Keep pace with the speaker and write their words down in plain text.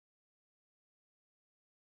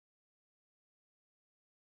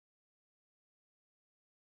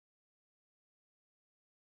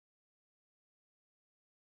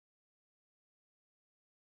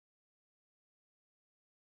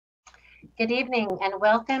Good evening and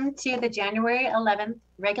welcome to the January 11th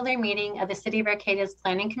regular meeting of the City of Arcata's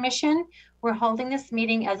Planning Commission. We're holding this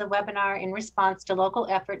meeting as a webinar in response to local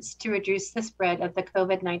efforts to reduce the spread of the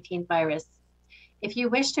COVID-19 virus. If you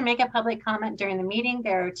wish to make a public comment during the meeting,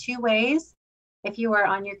 there are two ways. If you are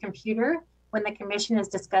on your computer, when the commission is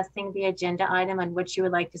discussing the agenda item on which you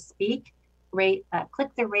would like to speak, click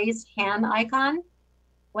the raise hand icon.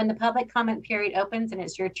 When the public comment period opens and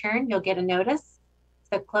it's your turn, you'll get a notice.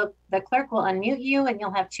 The clerk will unmute you and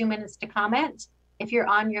you'll have 2 minutes to comment. If you're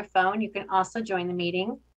on your phone, you can also join the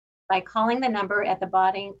meeting by calling the number at the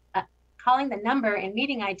bottom, calling the number and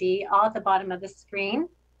meeting ID all at the bottom of the screen.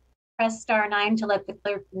 Press *9 to let the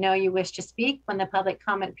clerk know you wish to speak. When the public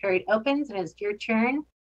comment period opens and it's your turn,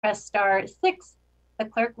 press *6. The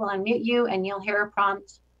clerk will unmute you and you'll hear a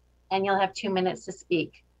prompt and you'll have 2 minutes to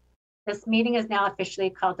speak. This meeting is now officially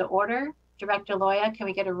called to order. Director Loya, can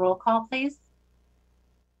we get a roll call, please?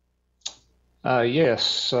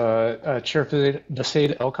 Yes, Chair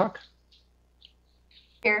Vasaid Elcock.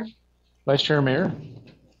 Here. Vice Chair Mayer.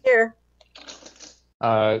 Here.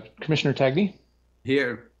 Commissioner Tagney.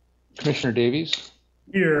 Here. Commissioner Davies.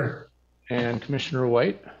 Here. And Commissioner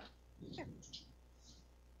White.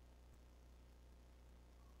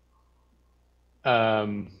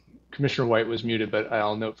 Commissioner White was muted, but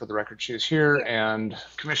I'll note for the record she is here. And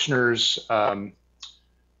Commissioners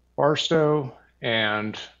Barstow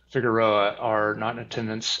and Figueroa are not in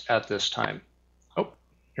attendance at this time. Oh,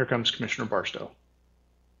 here comes Commissioner Barstow.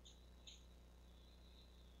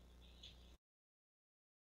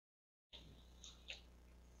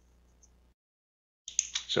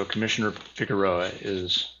 So Commissioner Figueroa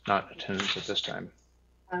is not in attendance at this time.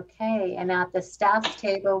 Okay, and at the staff's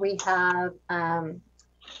table, we have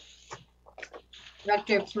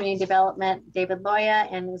Director of Community Development, David Loya,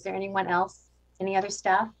 and is there anyone else, any other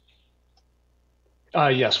staff?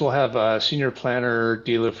 Yes, we'll have Senior Planner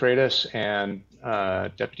Dila Freitas and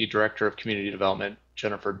Deputy Director of Community Development,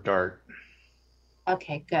 Jennifer Dart.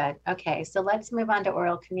 Okay, good. Okay, so let's move on to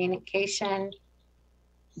oral communication.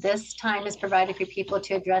 This time is provided for people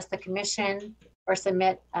to address the commission or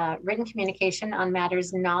submit written communication on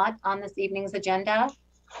matters not on this evening's agenda.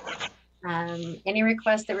 Any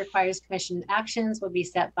request that requires commission actions will be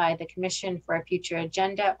set by the commission for a future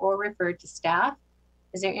agenda or referred to staff.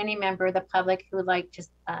 Is there any member of the public who would like to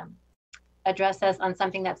address us on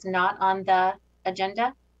something that's not on the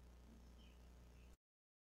agenda?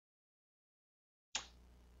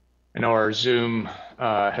 I know our Zoom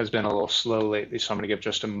has been a little slow lately, so I'm going to give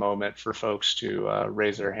just a moment for folks to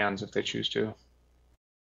raise their hands if they choose to.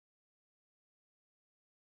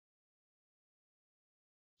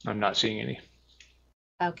 I'm not seeing any.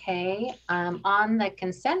 Okay, on the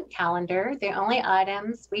consent calendar, the only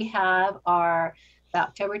items we have are the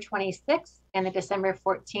October 26th and the December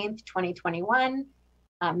 14th, 2021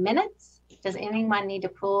 minutes. Does anyone need to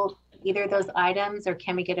pull either of those items, or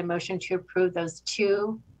can we get a motion to approve those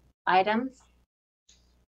two items?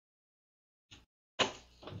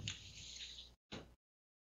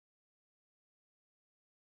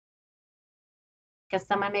 Can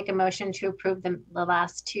someone make a motion to approve the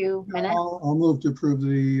last 2 minutes? I'll move to approve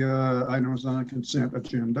the items on the consent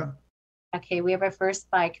agenda. Okay, we have a first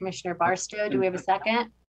by Commissioner Barstow. Do we have a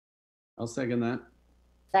second? I'll second that.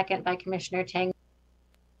 Second by Commissioner Tang.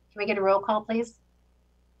 Can we get a roll call, please?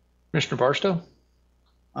 Commissioner Barstow?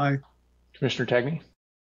 Aye. Commissioner Tagney?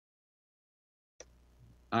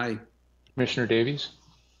 Aye. Commissioner Davies?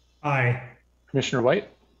 Aye. Commissioner White?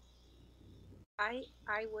 I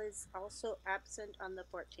was also absent on the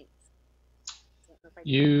 14th.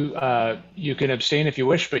 You can abstain if you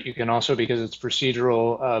wish, but you can also, because it's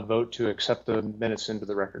procedural, vote to accept the minutes into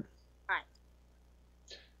the record.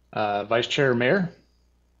 Aye. Vice Chair Mayer?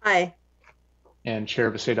 Aye. And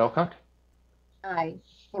Chair Vasaid Elcock? Aye.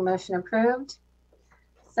 The motion approved.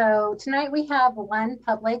 So tonight we have one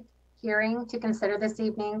public hearing to consider this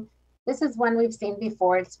evening. This is one we've seen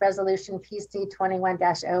before. It's Resolution PC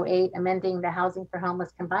 21-08, amending the Housing for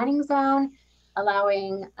Homeless Combining Zone,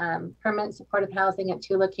 allowing permanent supportive housing at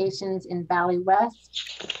 2 locations in Valley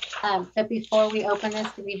West. But before we open this,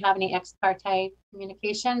 do we have any ex parte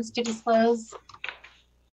communications to disclose?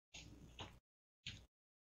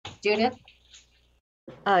 Judith?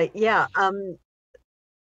 Yeah.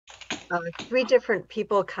 3 different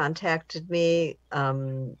people contacted me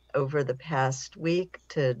over the past week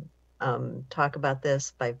to talk about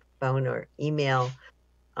this by phone or email,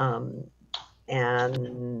 and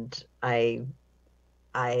I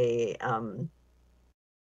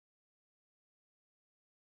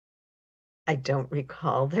don't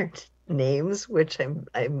recall their names, which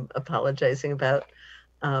I'm apologizing about,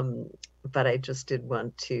 but I just did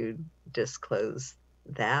want to disclose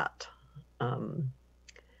that.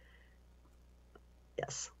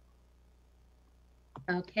 Yes.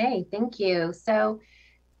 Okay, thank you. So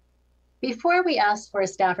before we ask for a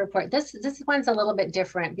staff report, this one's a little bit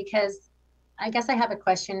different because I guess I have a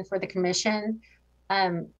question for the commission.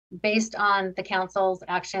 Based on the council's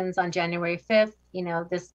actions on January 5th, you know,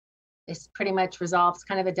 this pretty much resolves,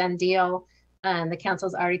 kind of a done deal. The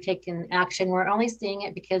council's already taken action. We're only seeing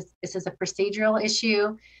it because this is a procedural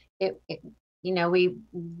issue. You know,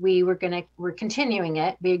 we're continuing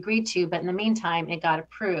it. We agreed to, but in the meantime, it got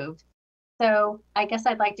approved. So I guess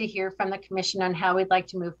I'd like to hear from the commission on how we'd like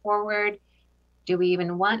to move forward. Do we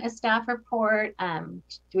even want a staff report? Do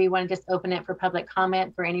we want to just open it for public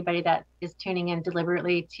comment for anybody that is tuning in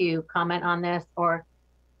deliberately to comment on this? Or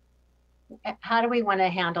how do we want to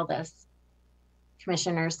handle this,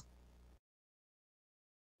 commissioners?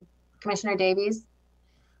 Commissioner Davies?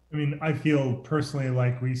 I mean, I feel personally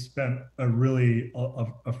like we spent a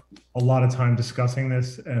lot of time discussing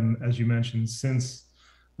this. And as you mentioned, since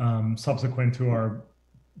subsequent to our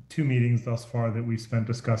 2 meetings thus far that we've spent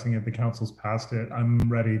discussing it, the council's passed it. I'm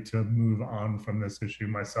ready to move on from this issue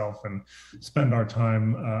myself and spend our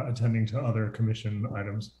time attending to other commission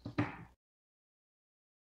items.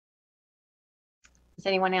 Does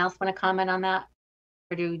anyone else want to comment on that?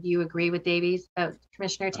 Or do you agree with Davies?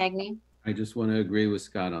 Commissioner Tagney? I just want to agree with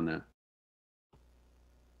Scott on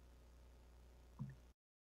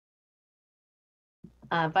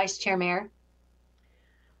that. Vice Chair Mayor?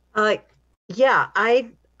 Yeah,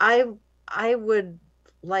 I would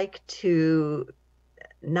like to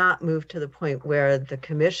not move to the point where the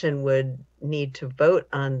commission would need to vote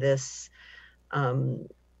on this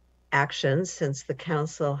action, since the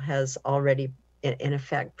council has already in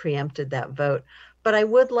effect preempted that vote. But I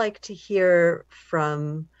would like to hear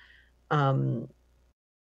from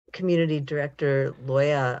Community Director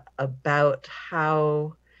Loya about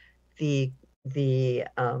how the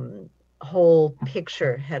whole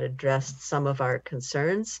picture had addressed some of our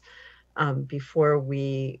concerns before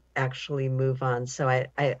we actually move on. So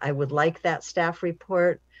I would like that staff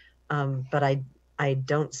report, but I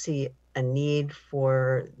don't see a need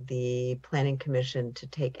for the Planning Commission to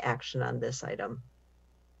take action on this item.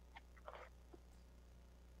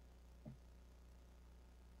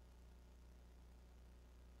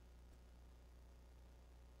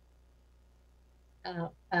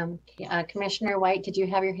 Commissioner White, did you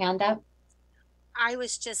have your hand up? I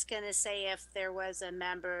was just going to say, if there was a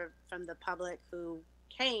member from the public who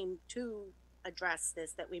came to address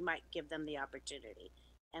this, that we might give them the opportunity.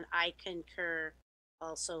 And I concur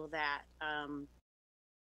also that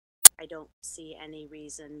I don't see any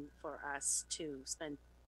reason for us to spend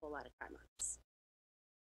a whole lot of time on this.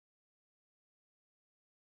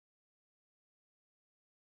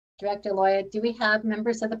 Director Loya, do we have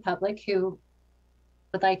members of the public who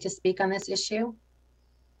would like to speak on this issue?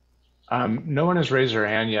 No one has raised their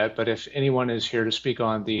hand yet, but if anyone is here to speak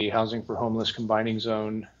on the Housing for Homeless Combining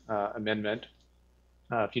Zone amendment,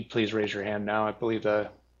 if you'd please raise your hand now. I believe the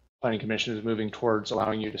Planning Commission is moving towards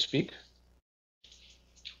allowing you to speak.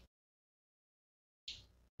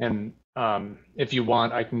 And if you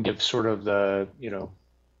want, I can give sort of the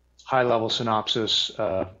high-level synopsis,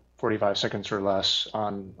 45 seconds or less,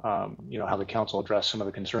 on how the council addressed some of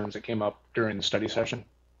the concerns that came up during the study session.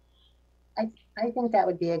 I think that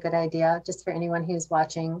would be a good idea, just for anyone who's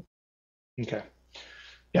watching. Okay.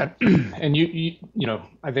 Yeah, and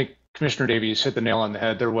I think Commissioner Davies hit the nail on the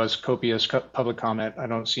head. There was copious public comment. I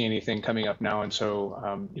don't see anything coming up now, and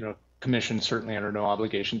so Commission certainly under no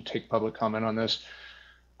obligation to take public comment on this.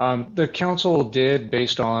 The council did,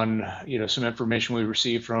 based on some information we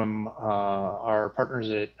received from our partners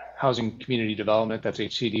at Housing Community Development, that's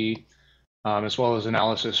HCD, as well as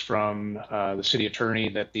analysis from the city attorney,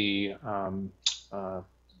 that the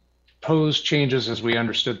proposed changes as we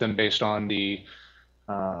understood them based on the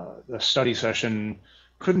study session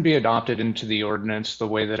couldn't be adopted into the ordinance the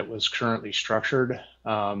way that it was currently structured,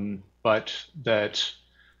 but that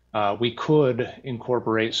we could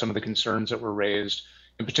incorporate some of the concerns that were raised,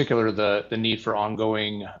 in particular the need for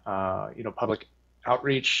ongoing public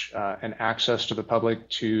outreach and access to the public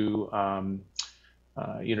to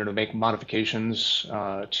to make modifications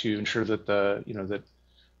to ensure that that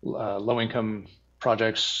low-income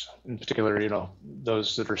projects, in particular,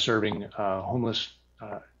 those that are serving homeless,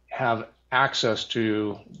 have access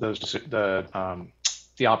to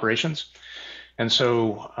the operations. And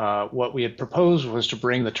so what we had proposed was to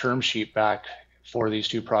bring the term sheet back for these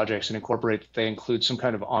 2 projects and incorporate that they include some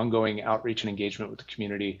kind of ongoing outreach and engagement with the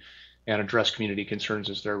community and address community concerns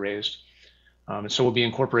as they're raised. And so we'll be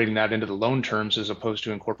incorporating that into the loan terms as opposed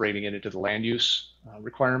to incorporating it into the land use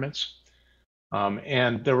requirements.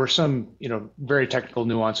 And there were some, very technical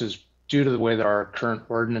nuances due to the way that our current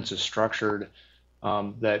ordinance is structured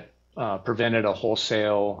that prevented a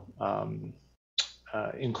wholesale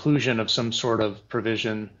inclusion of some sort of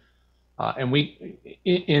provision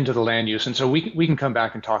into the land use. And so we can come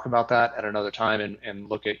back and talk about that at another time and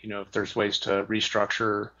look at, if there's ways to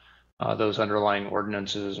restructure those underlying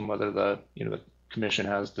ordinances and whether the commission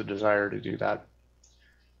has the desire to do that.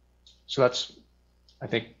 So that's, I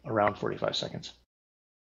think, around 45 seconds.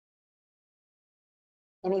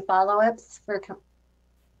 Any follow-ups for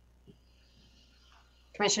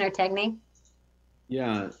Commissioner Tegney?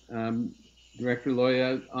 Yeah, Director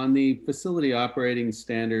Loya, on the facility operating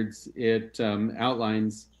standards, it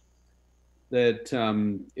outlines that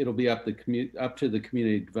it'll be up to the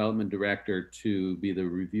community development director to be the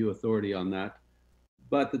review authority on that,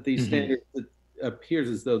 but that these standards, it appears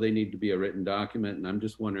as though they need to be a written document. And I'm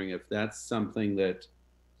just wondering if that's something that,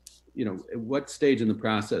 at what stage in the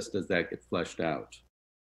process does that get fleshed out?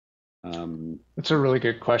 That's a really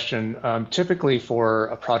good question. Typically for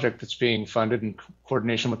a project that's being funded in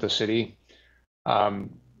coordination with the city,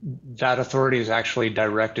 that authority is actually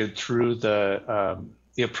directed through the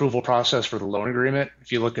approval process for the loan agreement.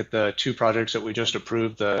 If you look at the two projects that we just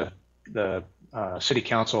approved, the city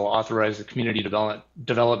council authorized the community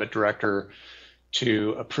development director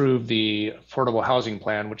to approve the affordable housing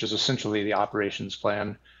plan, which is essentially the operations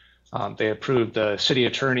plan. They approved the city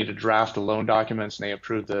attorney to draft the loan documents, and they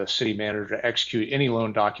approved the city manager to execute any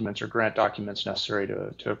loan documents or grant documents necessary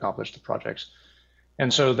to accomplish the projects.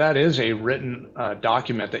 And so that is a written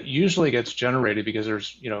document that usually gets generated because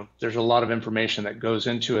there's a lot of information that goes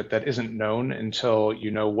into it that isn't known until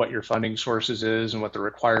you know what your funding sources is and what the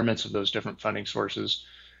requirements of those different funding sources.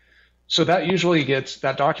 So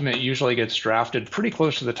that document usually gets drafted pretty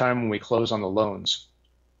close to the time when we close on the loans.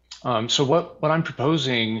 So what I'm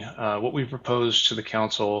proposing, what we propose to the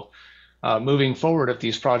council moving forward, if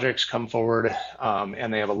these projects come forward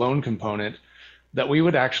and they have a loan component, that we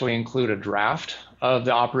would actually include a draft of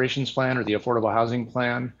the operations plan or the affordable housing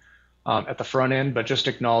plan at the front end, but just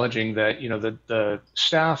acknowledging that the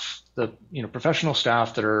staff, the professional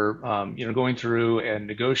staff that are going through and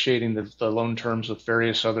negotiating the loan terms with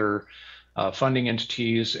various other funding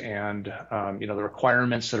entities and the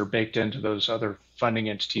requirements that are baked into those other funding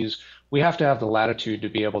entities, we have to have the latitude to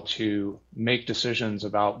be able to make decisions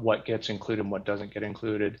about what gets included and what doesn't get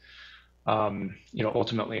included,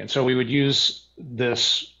 ultimately. And so we would use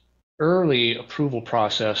this early approval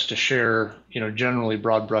process to share, generally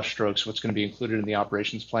broad brushstrokes what's going to be included in the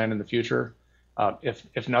operations plan in the future.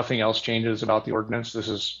 If nothing else changes about the ordinance, this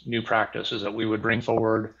is new practice, is that we would bring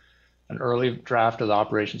forward an early draft of the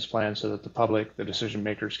operations plan so that the public, the decision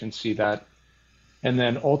makers, can see that. And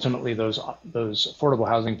then ultimately those affordable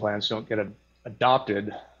housing plans don't get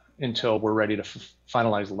adopted until we're ready to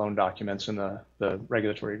finalize the loan documents and the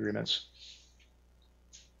regulatory agreements.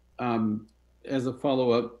 As a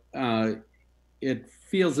follow-up, it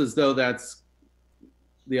feels as though that's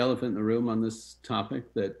the elephant in the room on this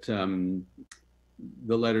topic, that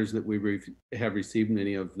the letters that we have received,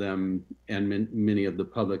 many of them and many of the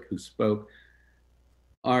public who spoke,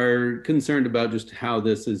 are concerned about just how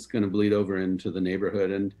this is going to bleed over into the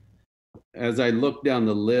neighborhood. And as I look down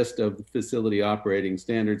the list of the facility operating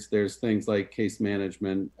standards, there's things like case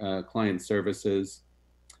management, client services,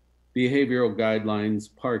 behavioral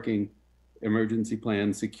guidelines, parking, emergency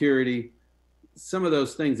plan, security. Some of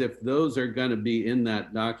those things, if those are going to be in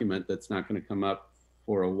that document that's not going to come up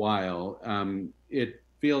for a while, it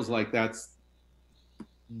feels like that's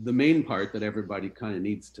the main part that everybody kind of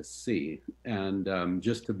needs to see. And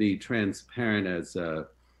just to be transparent as a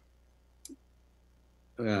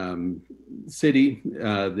city,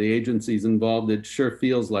 the agencies involved, it sure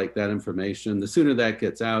feels like that information, the sooner that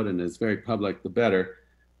gets out and is very public, the better.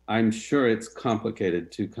 I'm sure it's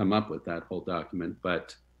complicated to come up with that whole document,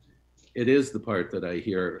 but it is the part that I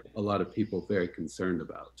hear a lot of people very concerned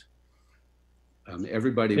about.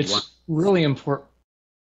 Everybody wants really important.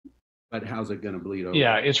 But how's it going to bleed over?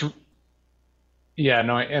 Yeah,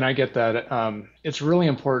 no, and I get that. It's really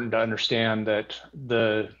important to understand that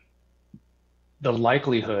the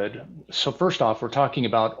likelihood. So first off, we're talking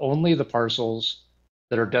about only the parcels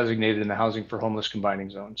that are designated in the housing for homeless combining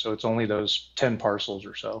zone. So it's only those 10 parcels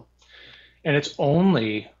or so. And it's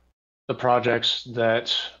only the projects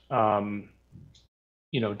that, don't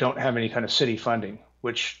have any kind of city funding,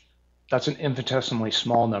 which that's an infinitesimally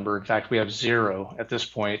small number. In fact, we have 0 at this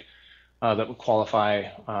point that would qualify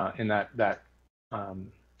in that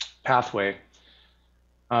pathway.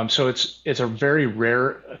 So it's a very rare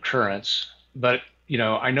occurrence, but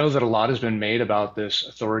I know that a lot has been made about this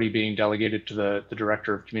authority being delegated to the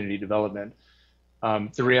director of community development.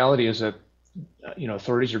 The reality is that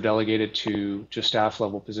authorities are delegated to staff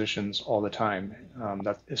level positions all the time.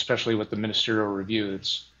 That especially with the ministerial review,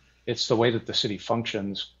 it's the way that the city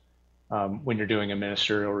functions when you're doing a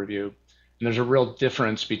ministerial review. And there's a real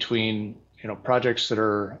difference between projects that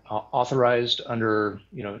are authorized under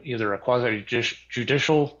either a quasi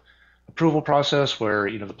judicial approval process where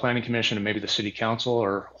the planning commission and maybe the city council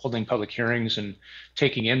are holding public hearings and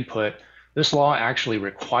taking input. This law actually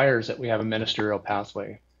requires that we have a ministerial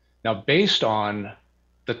pathway. Now, based on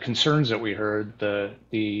the concerns that we heard, the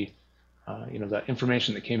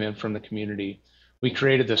information that came in from the community, we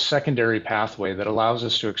created this secondary pathway that allows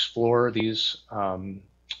us to explore these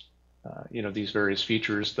these various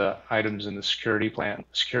features, the items in the security plan,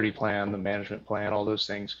 the management plan, all those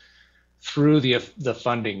things, through the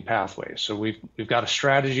funding pathway. So we've got a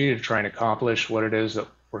strategy to try and accomplish what it is that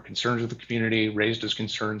were concerns of the community, raised as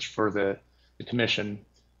concerns for the commission.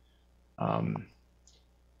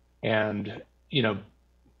 And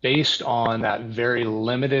based on that very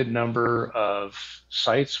limited number of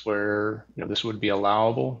sites where this would be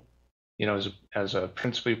allowable, as a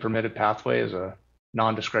principally permitted pathway, as a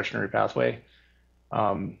non-discretionary pathway,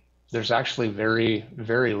 there's actually very,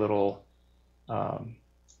 very little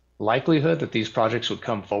likelihood that these projects would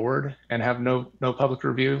come forward and have no public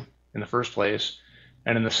review in the first place.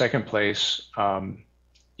 And in the second place,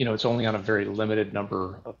 it's only on a very limited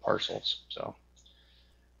number of parcels. So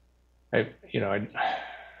I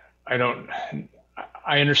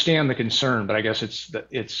understand the concern, but I guess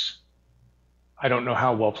I don't know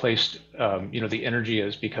how well placed the energy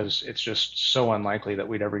is, because it's just so unlikely that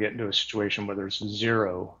we'd ever get into a situation where there's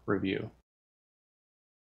zero review.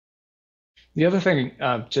 The other thing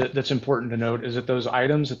that's important to note is that those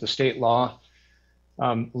items that the state law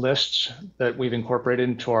lists that we've incorporated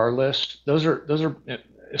into our list, those are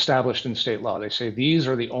established in state law. They say these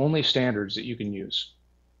are the only standards that you can use,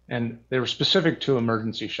 and they were specific to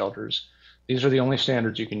emergency shelters. These are the only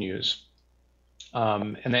standards you can use.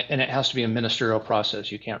 And it has to be a ministerial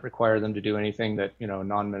process. You can't require them to do anything that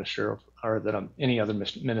non-ministerial or that any other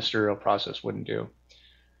ministerial process wouldn't do.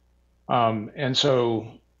 And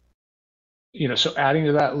so, so adding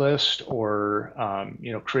to that list or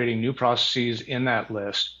creating new processes in that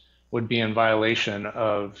list would be in violation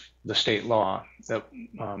of the state law that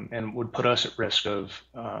and would put us at risk of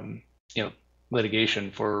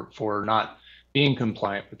litigation for not being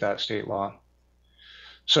compliant with that state law.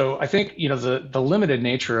 So I think the limited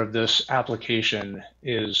nature of this application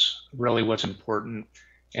is really what's important.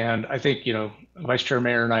 And I think Vice Chair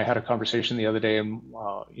Mayer and I had a conversation the other day, and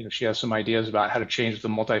she has some ideas about how to change the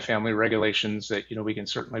multifamily regulations that we can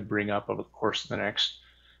certainly bring up over the course of the next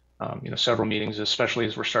several meetings, especially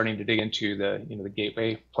as we're starting to dig into the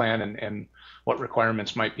gateway plan and what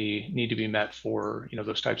requirements might need to be met for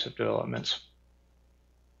those types of developments.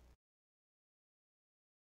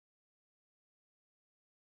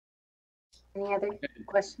 Any other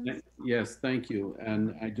questions? Yes, thank you.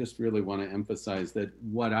 And I just really want to emphasize that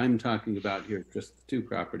what I'm talking about here is just two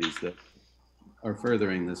properties that are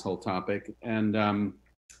furthering this whole topic. And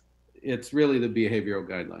it's really the behavioral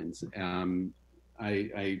guidelines.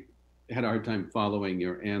 I had a hard time following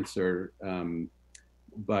your answer,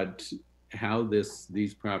 but how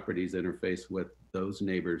these properties interface with those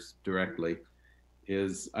neighbors directly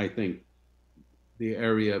is, I think, the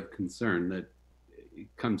area of concern that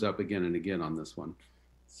comes up again and again on this one.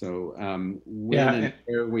 So when and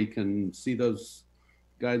where we can see those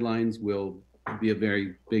guidelines will be a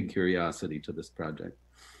very big curiosity to this project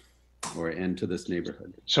and to this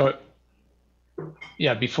neighborhood. So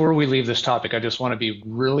yeah, before we leave this topic, I just want to be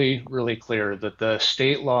really, really clear that the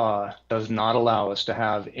state law does not allow us to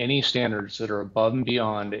have any standards that are above and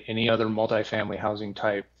beyond any other multifamily housing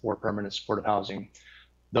type for permanent supportive housing.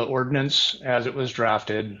 The ordinance, as it was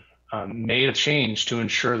drafted, made a change to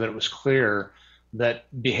ensure that it was clear that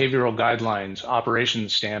behavioral guidelines,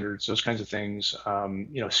 operations standards, those kinds of things,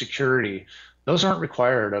 security, those aren't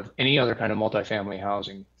required of any other kind of multifamily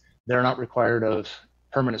housing. They're not required of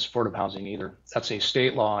permanent supportive housing either. That's a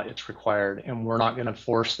state law, it's required, and we're not going to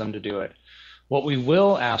force them to do it. What we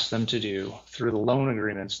will ask them to do through the loan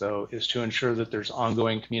agreements, though, is to ensure that there's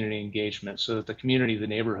ongoing community engagement so that the community, the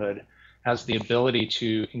neighborhood, has the ability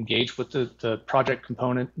to engage with the project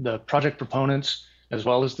proponents, as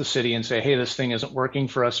well as the city, and say, hey, this thing isn't working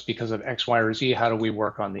for us because of X, Y, or Z. How do we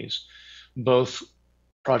work on these? Both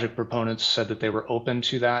project proponents said that they were open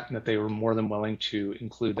to that and that they were more than willing to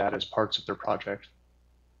include that as parts of their project.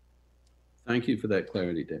 Thank you for that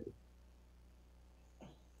clarity, David.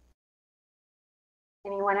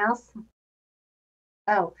 Anyone else?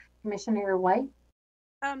 Oh, Commissioner White?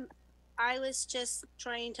 I was just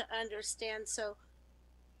trying to understand. So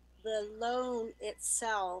the loan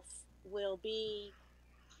itself will be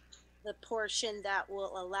the portion that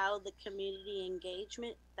will allow the community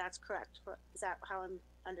engagement. That's correct. Is that how I'm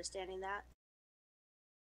understanding that?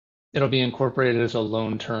 It'll be incorporated as a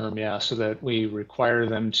loan term, yeah, so that we require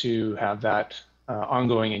them to have that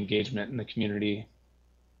ongoing engagement in the community.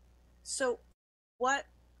 So what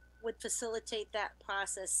would facilitate that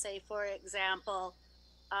process? Say, for example,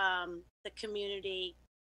 the community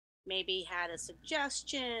maybe had a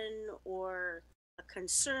suggestion or a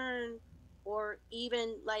concern, or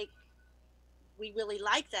even like, we really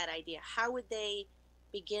like that idea. How would they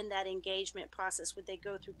begin that engagement process? Would they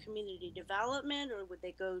go through community development, or would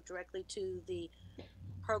they go directly to the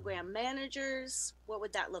program managers? What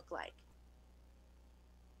would that look like?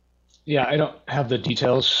 Yeah, I don't have the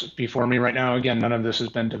details before me right now. Again, none of this has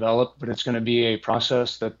been developed, but it's going to be a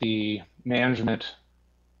process that the management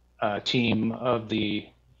team of the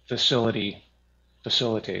facility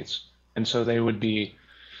facilitates. And so they would be,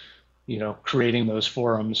 creating those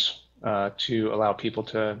forums to allow people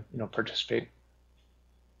to, participate.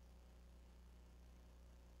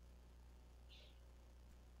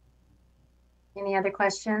 Any other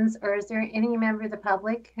questions, or is there any member of the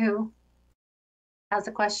public who has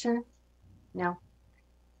a question? No.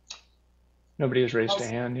 Nobody has raised a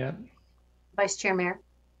hand yet. Vice Chair Mayor.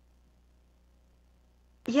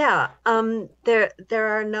 Yeah, there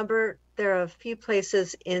are a few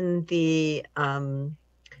places in the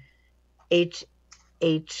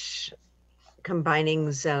H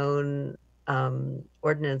combining zone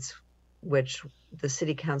ordinance, which the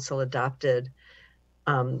City Council adopted,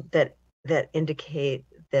 that indicate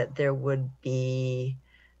that there would be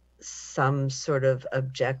some sort of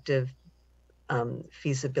objective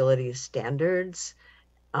feasibility standards,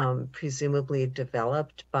 presumably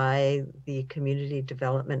developed by the Community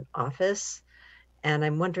Development Office. And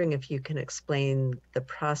I'm wondering if you can explain the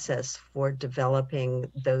process for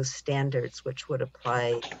developing those standards, which would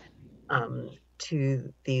apply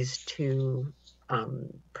to these two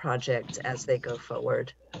projects as they go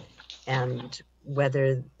forward, and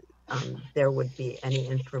whether there would be any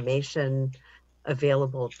information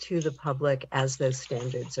available to the public as those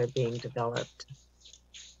standards are being developed.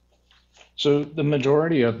 So the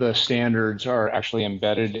majority of the standards are actually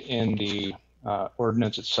embedded in the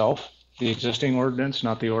ordinance itself, the existing ordinance,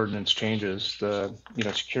 not the ordinance changes. The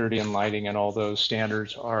security and lighting and all those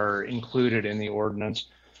standards are included in the ordinance.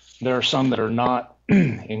 There are some that are not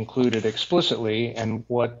included explicitly, and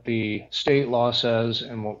what the state law says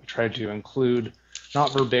and what we tried to include,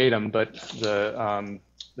 not verbatim, but the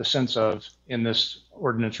sense of in this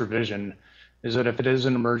ordinance revision is that if it is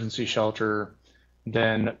an emergency shelter,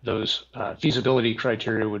 then those feasibility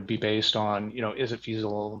criteria would be based on, is it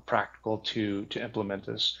feasible and practical to implement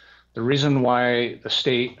this? The reason why the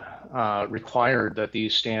state required that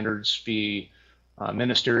these standards be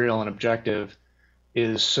ministerial and objective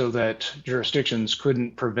is so that jurisdictions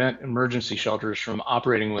couldn't prevent emergency shelters from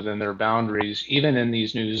operating within their boundaries, even in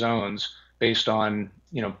these new zones, based on,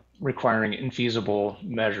 requiring infeasible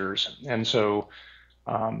measures. And so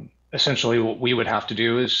essentially what we would have to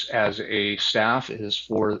do is, as a staff, is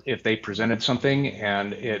for if they presented something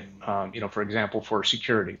and it, for example, for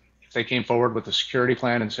security, if they came forward with a security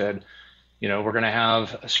plan and said, we're going to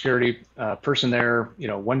have a security person there,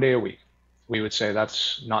 1 day a week, we would say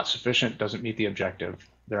that's not sufficient, doesn't meet the objective.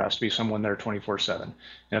 There has to be someone there 24/7. And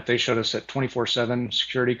if they showed us that 24/7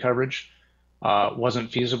 security coverage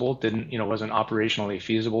wasn't feasible, wasn't operationally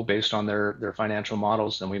feasible based on their financial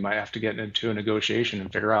models, then we might have to get into a negotiation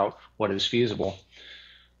and figure out what is feasible.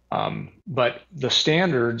 But the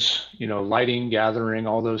standards, lighting, gathering,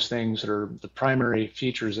 all those things that are the primary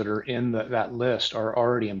features that are in that list are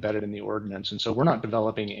already embedded in the ordinance. And so we're not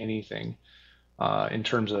developing anything in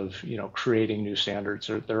terms of, creating new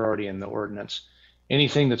standards. They're already in the ordinance.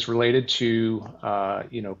 Anything that's related to,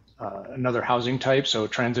 another housing type, so a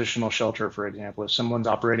transitional shelter, for example, if someone's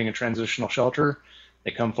operating a transitional shelter,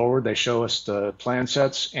 they come forward, they show us the plan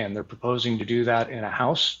sets, and they're proposing to do that in a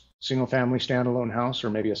house, single family standalone house, or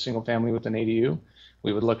maybe a single family with an ADU.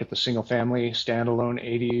 We would look at the single family standalone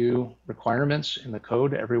ADU requirements in the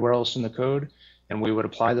code, everywhere else in the code, and we would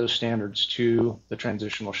apply those standards to the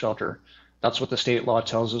transitional shelter. That's what the state law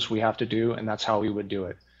tells us we have to do, and that's how we would do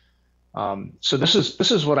it. So this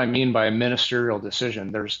is what I mean by a ministerial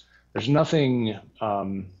decision. There's nothing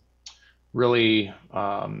really,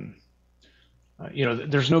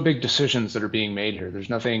 there's no big decisions that are being made here. There's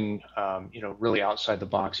nothing, really outside the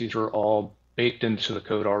box. These are all baked into the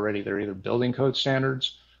code already. They're either building code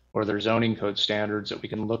standards or they're zoning code standards that we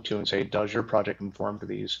can look to and say, does your project conform to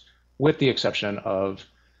these? With the exception of,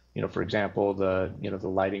 for example, the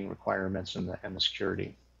lighting requirements and the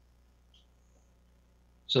security.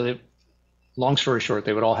 So they, long story short,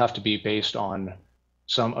 they would all have to be based on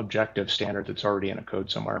some objective standard that's already in a code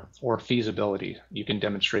somewhere, or feasibility. You can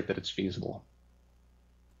demonstrate that it's feasible.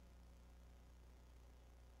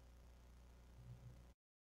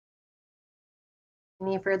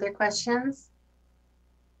 Any further questions?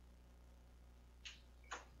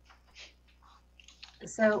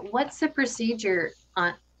 So what's the procedure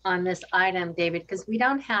on this item, David? Because we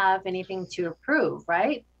don't have anything to approve,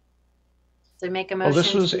 right? So make a motion. Well,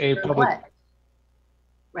 this was a public. What?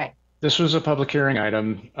 Right. This was a public hearing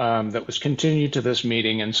item that was continued to this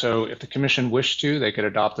meeting, and so if the commission wished to, they could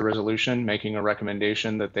adopt the resolution, making a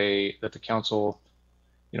recommendation that the council,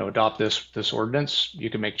 adopt this ordinance.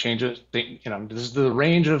 You can make changes. This is the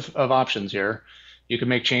range of options here. You can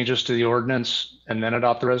make changes to the ordinance and then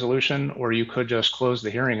adopt the resolution, or you could just close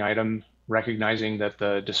the hearing item, recognizing that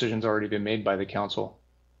the decision's already been made by the council.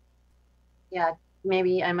 Yeah,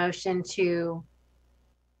 maybe a motion to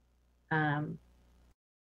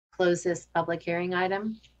close this public hearing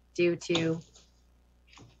item due to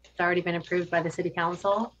it's already been approved by the city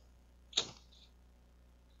council.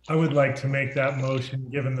 I would like to make that motion,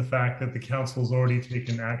 given the fact that the council's already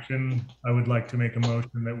taken action. I would like to make a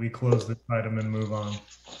motion that we close this item and move on.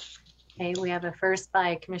 Okay, we have a first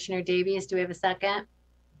by Commissioner Davies. Do we have a second?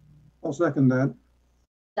 I'll second that.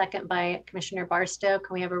 Second by Commissioner Barstow.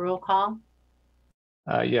 Can we have a roll call?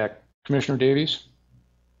 Yeah, Commissioner Davies?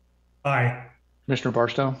 Aye. Commissioner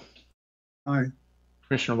Barstow? Aye.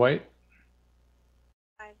 Commissioner White?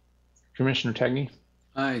 Aye. Commissioner Tagney?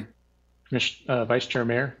 Aye. Vice Chair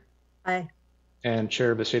Mayer? Aye. And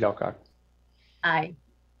Chair Besaid Alcock? Aye.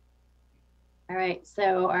 All right,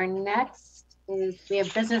 so our next is we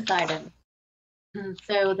have business items.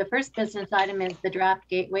 So the first business item is the draft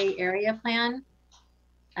gateway area plan.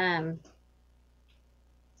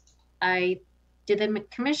 Did the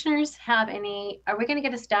commissioners have any, are we going to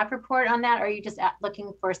get a staff report on that? Or are you just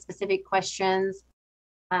looking for specific questions?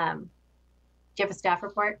 Do you have a staff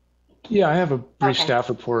report? Yeah, I have a brief Okay. staff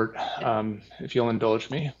report, if you'll indulge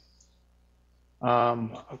me.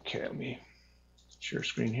 Okay, let me share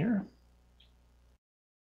screen here.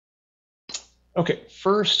 Okay,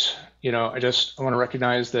 first, I want to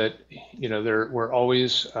recognize that, we're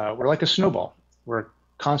always, we're like a snowball. We're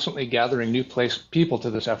constantly gathering new people to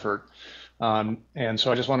this effort. And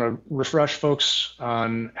so I just want to refresh folks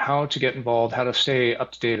on how to get involved, how to stay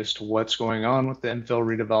up to date as to what's going on with the infill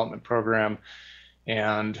redevelopment program,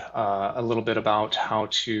 and a little bit about how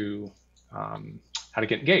to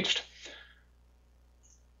get engaged.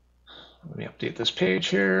 Let me update this page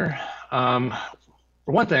here.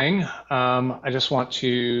 For one thing, I just want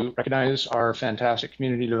to recognize our fantastic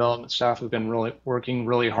community development staff who've been working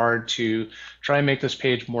really hard to try and make this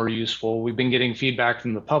page more useful. We've been getting feedback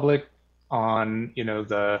from the public on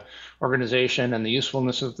the organization and the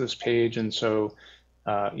usefulness of this page, and so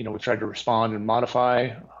we tried to respond and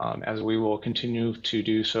modify, as we will continue to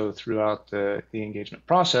do so throughout the engagement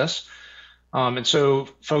process. And so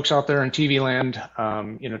folks out there in TV land,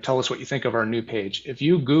 tell us what you think of our new page. If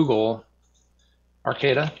you Google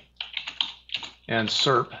Arcata and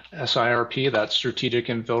SIRP, S-I-R-P, that's Strategic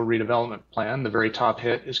Infill Redevelopment Plan, the very top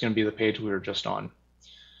hit is going to be the page we were just on.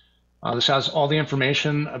 This has all the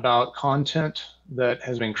information about content that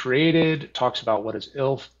has been created. It talks about what is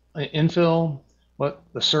infill, what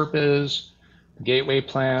the SIRP is, the gateway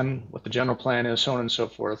plan, what the general plan is, so on and so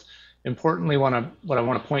forth. Importantly, what I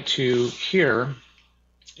want to point to here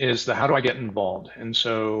is the how do I get involved? And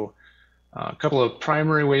so a couple of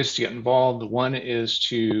primary ways to get involved. One is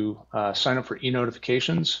to sign up for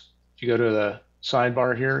e-notifications. If you go to the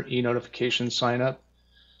sidebar here, e-notifications sign up,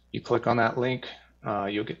 you click on that link,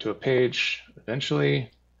 you'll get to a page eventually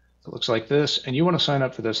that looks like this, and you want to sign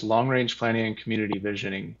up for this long-range planning and community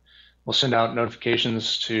visioning. We'll send out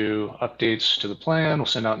notifications to updates to the plan. We'll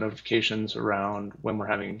send out notifications around when we're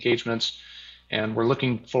having engagements, and we're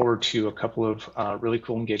looking forward to a couple of really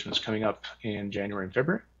cool engagements coming up in January and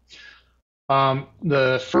February.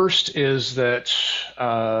 The first is that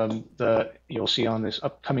you'll see on this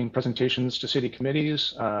upcoming presentations to city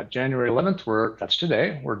committees, January 11th, that's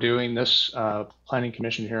today, we're doing this Planning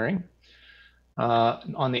Commission hearing.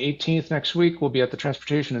 On the 18th next week, we'll be at the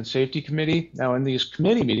Transportation and Safety Committee. Now in these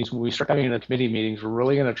committee meetings, when we start having the committee meetings, we're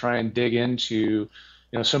really going to try and dig into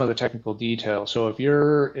some of the technical details. So if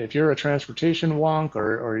you're a transportation wonk,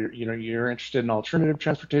 or you're interested in alternative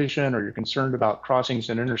transportation, or you're concerned about crossings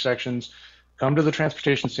and intersections, come to the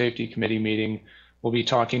Transportation Safety Committee meeting. We'll be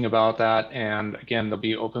talking about that, and again, there'll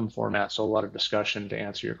be open format, so a lot of discussion to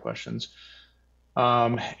answer your questions.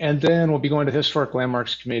 And then we'll be going to the Historic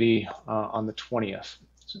Landmarks Committee on the 20th.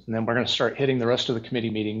 And then we're going to start hitting the rest of the committee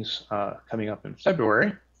meetings coming up in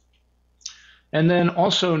February. And then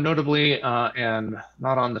also notably, and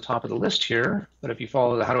not on the top of the list here, but if you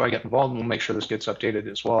follow the how do I get involved, we'll make sure this gets updated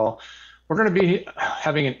as well. We're going to be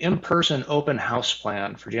having an in-person open house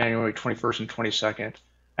plan for January 21st and 22nd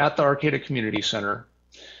at the Arcata Community Center.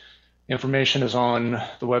 Information is on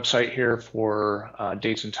the website here for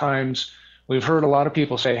dates and times. We've heard a lot of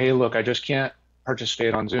people say, hey, look, I just can't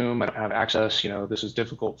participate on Zoom. I don't have access. You know, this is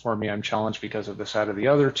difficult for me. I'm challenged because of this, that, or the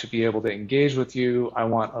other to be able to engage with you. I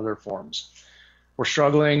want other forms. We're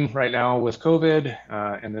struggling right now with COVID,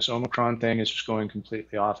 and this Omicron thing is just going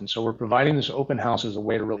completely off. And so we're providing this open house as a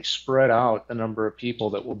way to really spread out the number of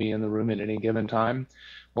people that will be in the room at any given time.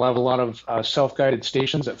 We'll have a lot of self-guided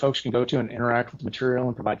stations that folks can go to and interact with the material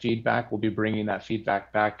and provide feedback. We'll be bringing that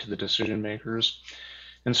feedback back to the decision makers.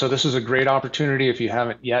 And so this is a great opportunity if you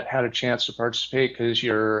haven't yet had a chance to participate because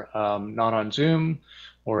you're not on Zoom,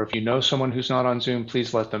 or if you know someone who's not on Zoom,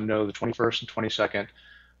 please let them know the 21st and 22nd.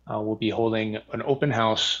 We'll be holding an open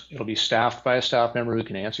house. It'll be staffed by a staff member who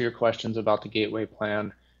can answer your questions about the Gateway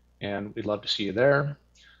Plan, and we'd love to see you there.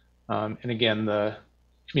 And again, the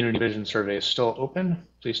Community Vision Survey is still open.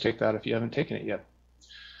 Please take that if you haven't taken it yet.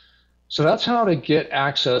 So that's how to get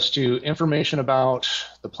access to information about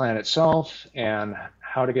the plan itself and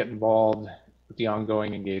how to get involved with the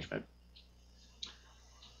ongoing engagement.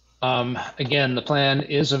 Again, the plan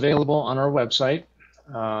is available on our website.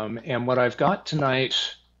 And what I've got tonight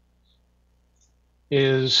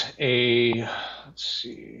is let's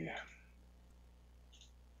see,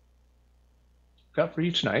 got for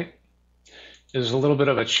you tonight is a little bit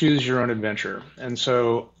of a choose your own adventure. And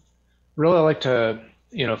so really I like to,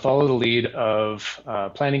 follow the lead of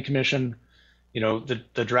Planning Commission.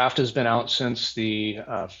 The draft has been out since the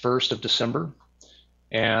 1st of December.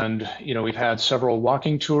 And, we've had several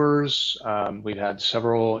walking tours. We've had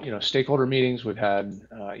several, stakeholder meetings. We've had,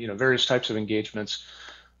 various types of engagements.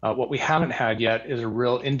 What we haven't had yet is a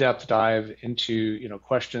real in-depth dive into,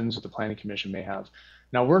 questions that the Planning Commission may have.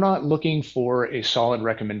 Now, we're not looking for a solid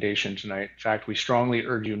recommendation tonight. In fact, we strongly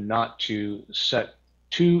urge you not to set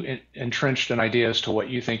too entrenched an idea as to what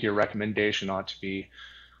you think your recommendation ought to be.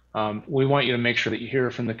 We want you to make sure that you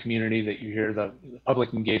hear from the community, that you hear the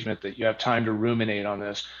public engagement, that you have time to ruminate on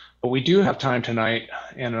this. But we do have time tonight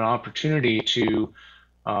and an opportunity to,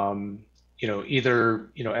 either,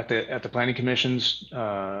 at the Planning Commission's,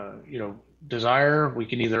 desire, we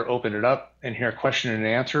can either open it up and hear a question and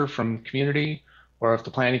answer from the community, or if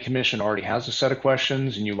the Planning Commission already has a set of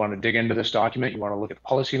questions and you want to dig into this document, you want to look at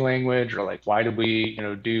policy language, or like, why did we,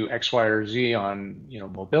 do X, Y, or Z on,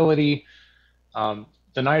 mobility?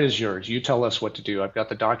 The night is yours. You tell us what to do. I've got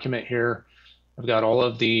the document here. I've got all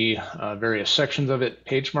of the various sections of it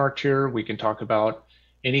page marked here. We can talk about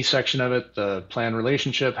any section of it, the plan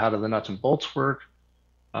relationship, how do the nuts and bolts work?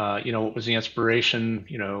 What was the inspiration?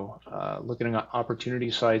 Looking at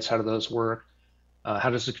opportunity sites, how do those work?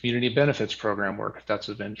 How does the community benefits program work, if that's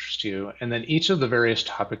of interest to you? And then each of the various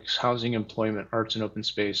topics: housing, employment, arts and open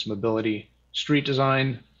space, mobility, street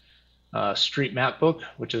design, street map book,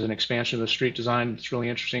 which is an expansion of the street design. It's really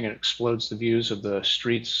interesting. It explodes the views of the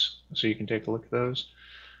streets, so you can take a look at those.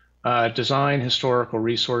 Design, historical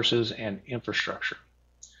resources, and infrastructure.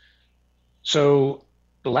 So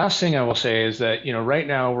the last thing I will say is that, right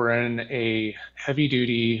now we're in a heavy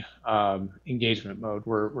duty engagement mode.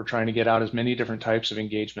 We're trying to get out as many different types of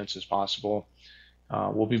engagements as possible.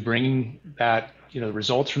 We'll be bringing that, the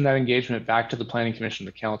results from that engagement back to the Planning Commission,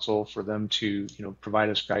 the Council, for them to, provide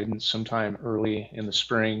us guidance sometime early in the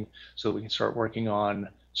spring so that we can start working on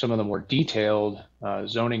some of the more detailed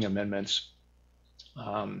zoning amendments.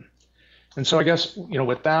 And so I guess,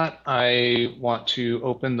 with that, I want to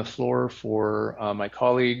open the floor for my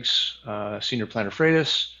colleagues, Senior Planner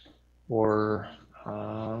Freitas or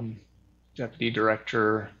Deputy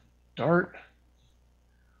Director Dart.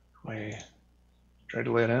 I tried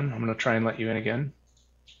to let in. I'm going to try and let you in again.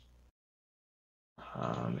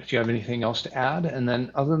 If you have anything else to add, and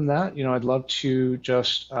then other than that, I'd love to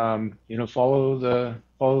just follow the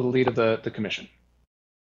lead of the commission.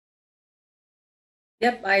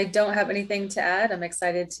 Yep, I don't have anything to add. I'm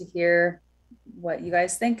excited to hear what you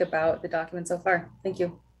guys think about the document so far. Thank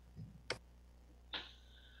you.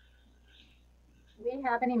 Do we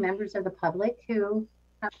have any members of the public who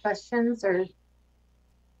have questions or?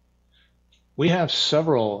 We have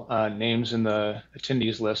several names in the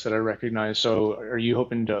attendees list that I recognize. So are you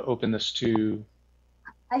hoping to open this to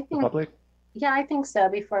the public? Yeah, I think so.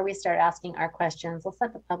 Before we start asking our questions, let's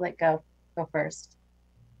let the public go first.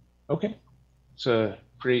 Okay. It's a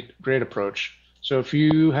great approach. So if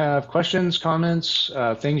you have questions, comments,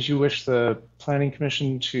 things you wish the Planning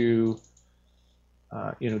Commission to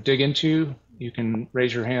dig into, you can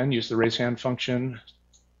raise your hand, use the raise hand function,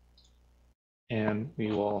 and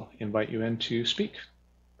we will invite you in to speak.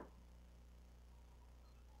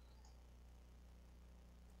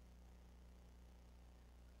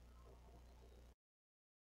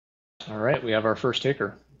 All right, we have our first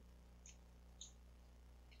taker.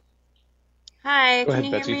 Hi, Go can ahead,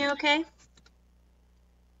 you Betsy. hear me okay?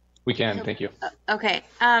 We can, thank you. Okay.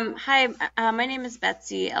 Hi, my name is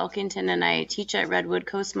Betsy Elkington, and I teach at Redwood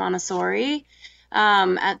Coast Montessori,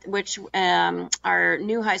 at which our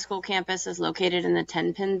new high school campus is located in the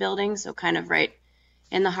 10-pin building, so kind of right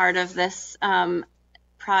in the heart of this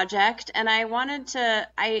project. And I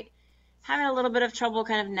having a little bit of trouble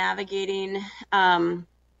kind of navigating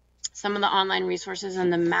some of the online resources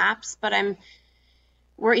and the maps, but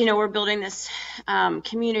we're building this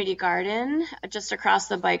community garden just across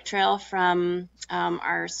the bike trail from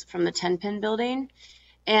the 10-pin building,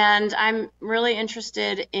 and I'm really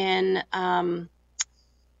interested in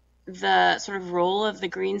the sort of role of the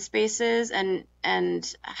green spaces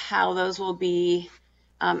and how those will be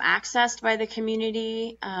accessed by the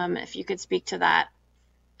community. If you could speak to that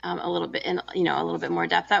a little bit in a little bit more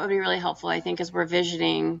depth, that would be really helpful, I think, as we're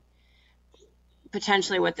visioning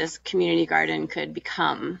potentially what this community garden could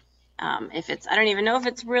become. I don't even know if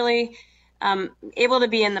it's really able to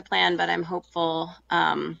be in the plan, but I'm hopeful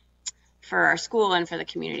for our school and for the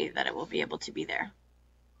community that it will be able to be there.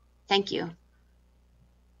 Thank you.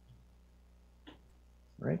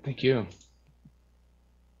 All right, thank you.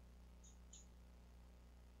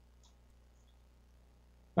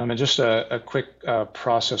 And just a quick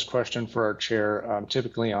process question for our chair.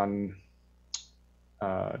 Typically on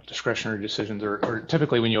discretionary decisions, or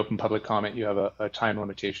typically when you open public comment, you have a time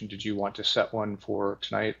limitation. Did you want to set one for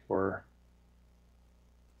tonight, or?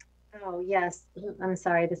 Oh, yes. I'm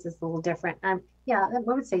sorry, this is a little different. Yeah, I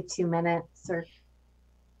would say 2 minutes or.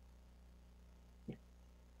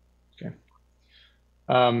 Okay.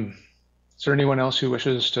 Is there anyone else who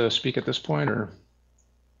wishes to speak at this point, or?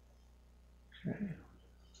 Okay.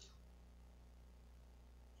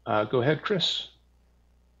 Go ahead, Chris.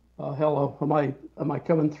 Hello, am I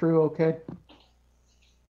coming through okay?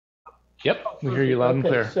 Yep, we hear you loud and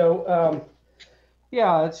clear. So,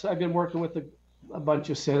 yeah, I've been working with a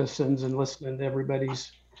bunch of citizens and listening to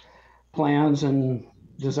everybody's plans and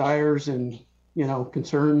desires and,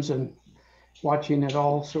 concerns, and watching it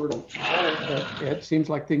all sort of, it seems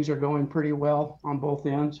like things are going pretty well on both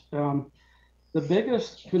ends. The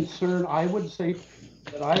biggest concern I would say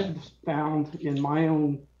that I've found in my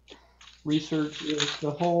own research is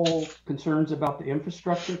the whole concerns about the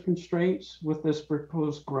infrastructure constraints with this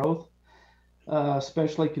proposed growth,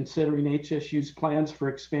 especially considering HSU's plans for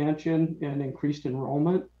expansion and increased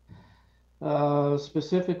enrollment.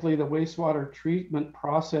 Specifically, the wastewater treatment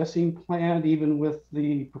processing plant, even with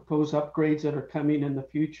the proposed upgrades that are coming in the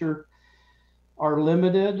future, are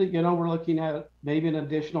limited. We're looking at maybe an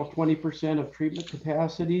additional 20% of treatment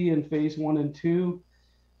capacity in phase 1 and 2.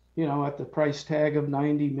 At the price tag of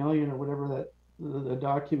 90 million or whatever that the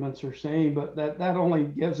documents are saying, but that only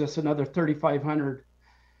gives us another 3,500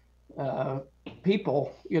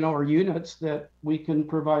 people, or units that we can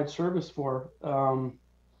provide service for.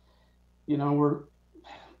 We're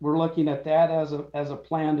looking at that as a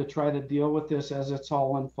plan to try to deal with this as it's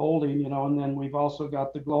all unfolding, and then we've also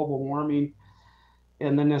got the global warming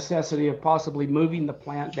and the necessity of possibly moving the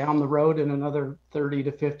plant down the road in another 30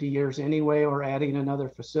 to 50 years anyway, or adding another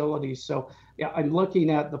facility. So yeah, I'm looking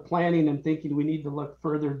at the planning and thinking we need to look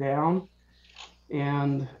further down.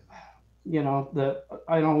 And I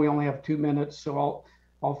know we only have 2 minutes, so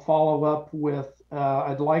I'll follow up with,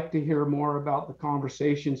 I'd like to hear more about the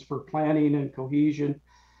conversations for planning and cohesion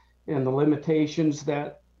and the limitations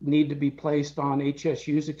that need to be placed on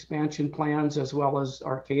HSU's expansion plans, as well as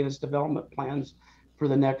Arcata's development plans for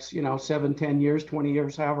the next, 7, 10 years, 20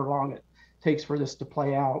 years, however long it takes for this to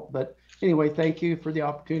play out. But anyway, thank you for the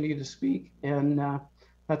opportunity to speak. And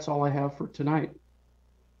that's all I have for tonight.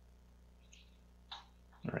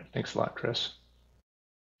 All right, thanks a lot, Chris.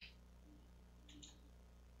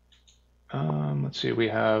 Let's see, we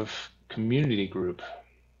have community group.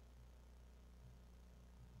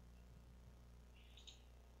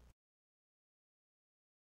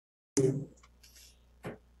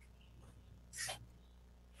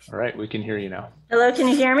 All right, we can hear you now. Hello, can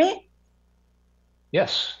you hear me?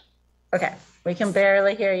 Yes. Okay, we can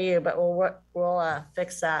barely hear you, but we'll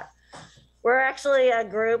fix that. We're actually a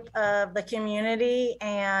group of the community,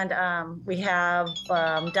 and we have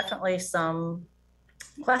definitely some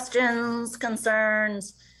questions,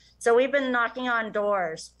 concerns, So we've been knocking on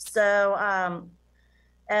doors. So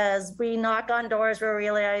as we knock on doors, we're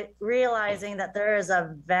really realizing that there is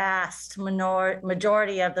a vast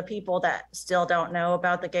majority of the people that still don't know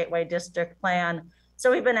about the Gateway District Plan.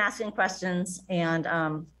 So we've been asking questions and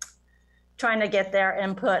trying to get their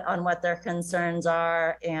input on what their concerns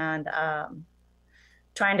are, and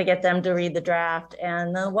trying to get them to read the draft.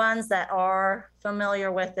 And the ones that are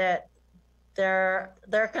familiar with it, their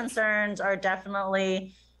concerns are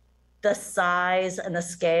definitely the size and the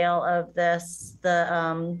scale of this,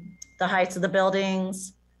 the heights of the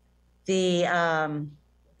buildings, the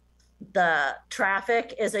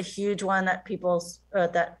traffic is a huge one that people's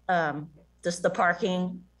just the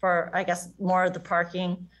parking for, I guess, more of the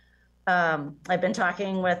parking. I've been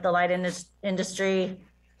talking with the light industry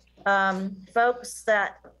folks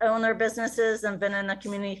that own their businesses and been in the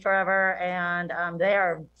community forever, and they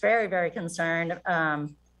are very, very concerned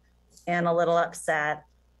and a little upset.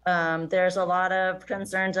 There's a lot of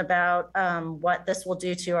concerns about what this will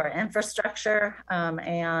do to our infrastructure,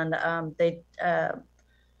 and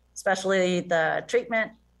especially the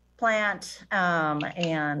treatment plant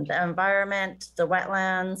and the environment, the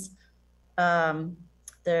wetlands.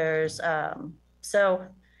 So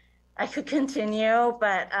I could continue,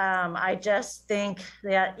 but I just think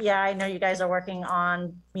that, yeah, I know you guys are working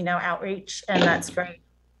on, outreach, and that's great.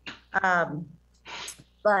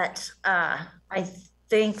 But I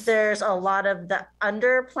think there's a lot of the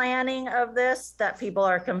under planning of this that people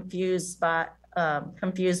are confused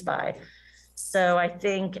by. So I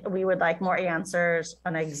think we would like more answers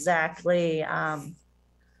on exactly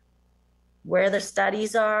where the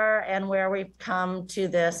studies are and where we've come to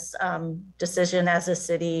this decision as a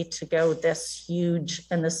city to go this huge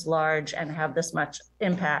and this large and have this much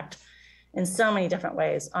impact in so many different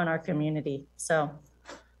ways on our community. So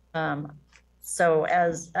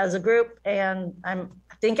as a group, and I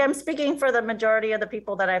think I'm speaking for the majority of the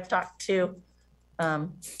people that I've talked to,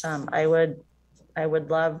 I would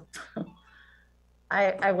love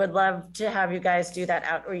I would love to have you guys do that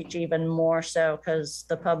outreach even more so, because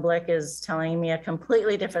the public is telling me a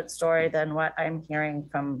completely different story than what I'm hearing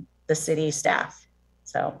from the city staff.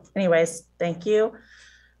 So anyways, thank you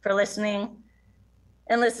for listening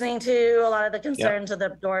and listening to a lot of the concerns of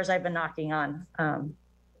the doors I've been knocking on.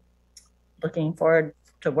 Looking forward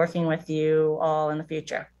to working with you all in the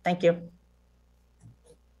future. Thank you.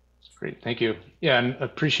 Great, thank you. Yeah, and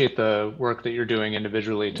appreciate the work that you're doing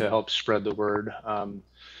individually to help spread the word.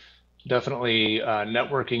 Definitely,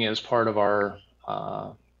 networking is part of our,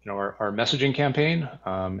 our messaging campaign.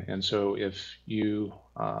 And so, if you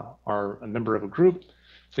are a member of a group,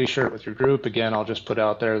 please share it with your group. Again, I'll just put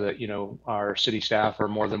out there that our city staff are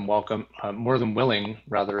more than willing,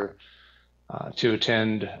 rather, to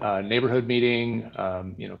attend a neighborhood meeting,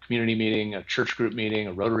 community meeting, a church group meeting,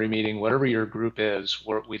 a Rotary meeting, whatever your group is,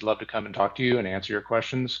 we'd love to come and talk to you and answer your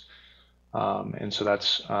questions. And so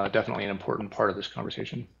that's definitely an important part of this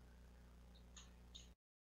conversation.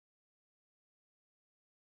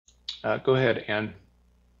 Go ahead, Ann.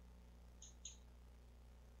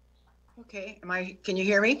 Okay, can you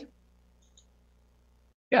hear me?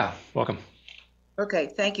 Yeah, welcome. Okay,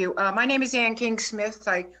 thank you. My name is Ann King-Smith.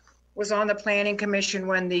 I was on the Planning Commission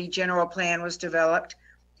when the general plan was developed.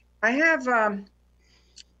 I have a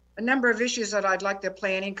number of issues that I'd like the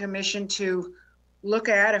Planning Commission to look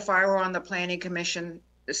at if I were on the Planning Commission.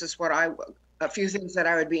 This is what a few things that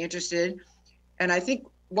I would be interested in. And I think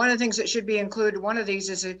one of the things that should be included, one of these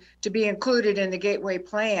is to be included in the Gateway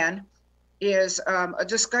Plan, is a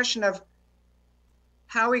discussion of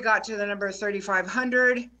how we got to the number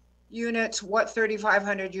 3,500 units, what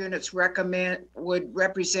 3,500 units would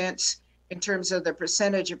represent in terms of the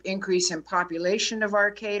percentage of increase in population of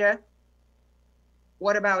Arcata.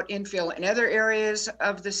 What about infill in other areas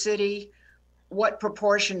of the city? What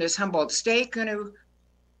proportion is Humboldt State going to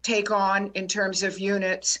take on in terms of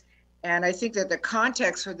units? And I think that the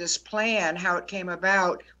context for this plan, how it came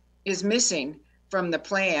about, is missing from the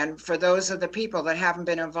plan for those of the people that haven't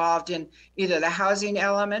been involved in either the housing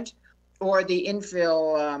element or the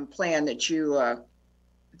infill plan that you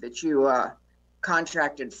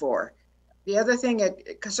contracted for. The other thing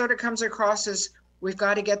it sort of comes across is we've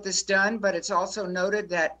got to get this done, but it's also noted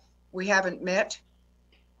that we haven't met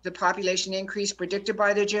the population increase predicted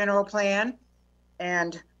by the general plan,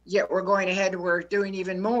 and yet we're going ahead and we're doing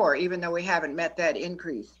even more, even though we haven't met that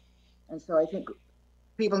increase. And so I think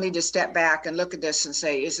people need to step back and look at this and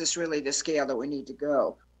say, is this really the scale that we need to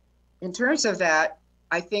go? In terms of that,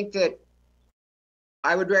 I think that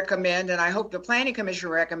I would recommend, and I hope the Planning Commission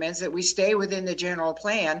recommends, that we stay within the general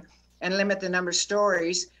plan and limit the number of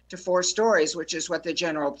stories to 4 stories, which is what the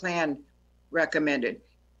general plan recommended.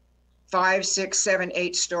 5, 6, 7,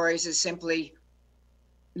 8 stories is simply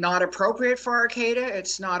not appropriate for Arcata.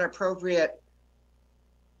 It's not appropriate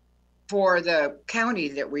for the county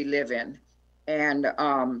that we live in. And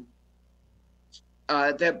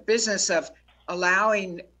the business of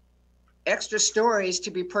allowing extra stories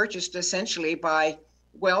to be purchased essentially by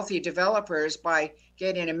wealthy developers by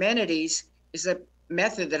getting amenities is a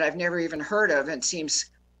method that I've never even heard of and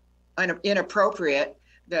seems inappropriate.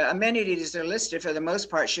 The amenities that are listed for the most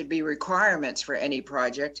part should be requirements for any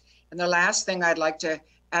project. And the last thing I'd like to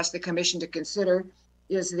ask the commission to consider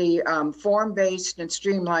is the form-based and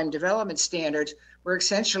streamlined development standards, where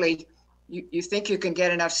essentially you think you can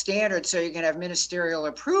get enough standards so you can have ministerial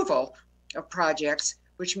approval of projects,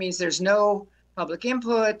 which means there's no public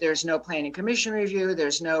input, there's no planning commission review,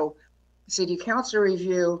 there's no city council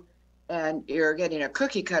review, and you're getting a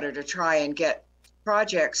cookie cutter to try and get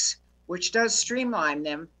projects, which does streamline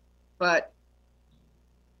them, but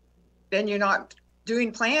then you're not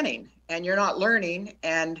doing planning and you're not learning,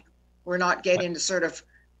 and we're not getting to sort of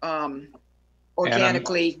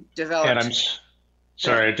organically developed. And I'm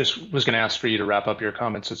sorry, I just was going to ask for you to wrap up your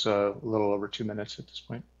comments. It's a little over 2 minutes at this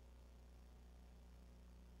point.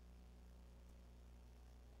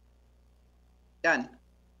 Done.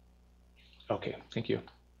 Okay, thank you.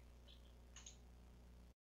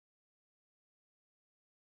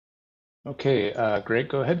 Okay, Greg,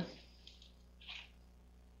 go ahead.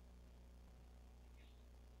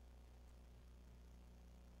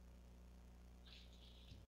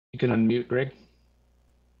 You can unmute, Greg.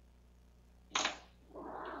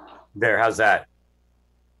 There, how's that?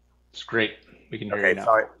 It's great. We can hear you now.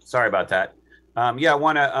 Sorry about that. Yeah, I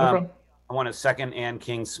want to second Ann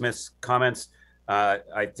King Smith's comments.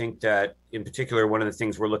 I think that in particular, one of the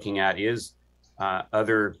things we're looking at is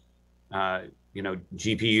other,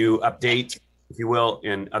 GPU update, if you will,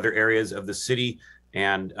 in other areas of the city.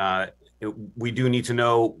 And we do need to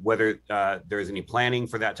know whether there's any planning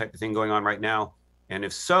for that type of thing going on right now. And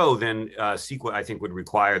if so, then CEQA, I think, would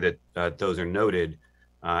require that those are noted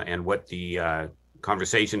and what the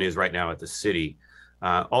conversation is right now at the city.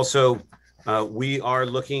 Also, we are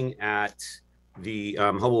looking at the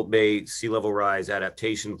Humboldt Bay sea level rise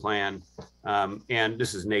adaptation plan. And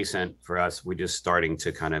this is nascent for us. We're just starting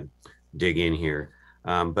to kind of dig in here.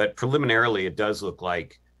 But preliminarily, it does look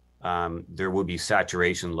like there will be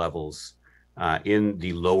saturation levels in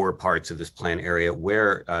the lower parts of this plan area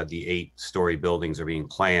where the 8-story buildings are being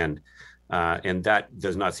planned. And that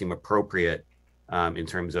does not seem appropriate in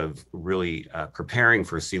terms of really preparing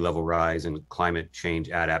for sea level rise and climate change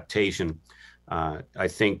adaptation. I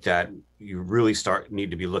think that you really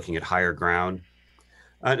need to be looking at higher ground.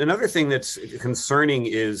 Another thing that's concerning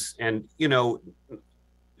is, and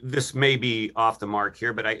this may be off the mark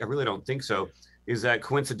here, but I really don't think so, is that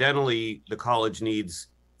coincidentally, the college needs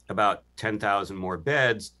about 10,000 more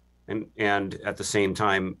beds. And at the same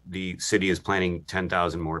time, the city is planning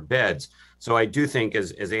 10,000 more beds. So I do think,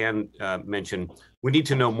 as Ann mentioned, we need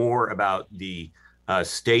to know more about the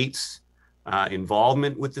state's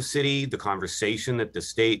involvement with the city, the conversation that the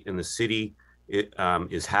state and the city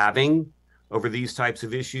is having over these types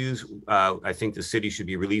of issues. I think the city should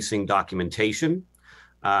be releasing documentation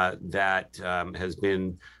that has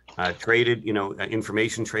been traded,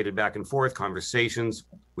 information traded back and forth, conversations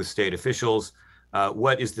with state officials.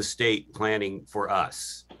 What is the state planning for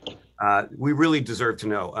us? We really deserve to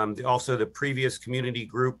know. Also, the previous community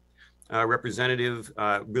group representative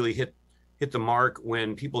really hit the mark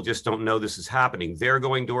when people just don't know this is happening. They're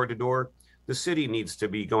going door to door. The city needs to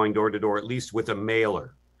be going door to door, at least with a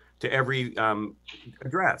mailer to every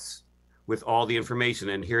address with all the information,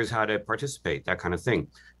 and here's how to participate, that kind of thing.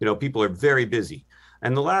 People are very busy.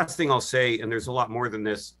 And the last thing I'll say, and there's a lot more than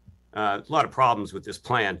this, a lot of problems with this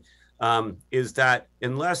plan, is that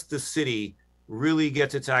unless the city really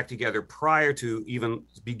gets its act together prior to even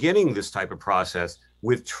beginning this type of process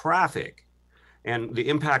with traffic and the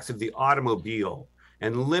impacts of the automobile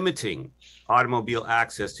and limiting automobile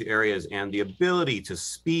access to areas and the ability to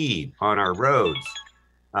speed on our roads,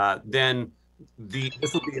 then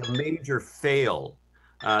this will be a major fail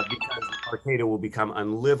because Arcata will become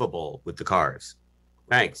unlivable with the cars.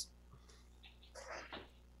 Thanks.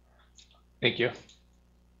 Thank you.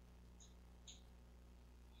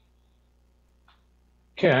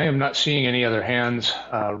 Okay, I am not seeing any other hands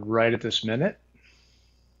right at this minute.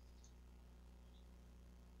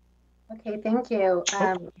 Okay, thank you.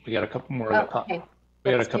 We got a couple more that popped. Okay.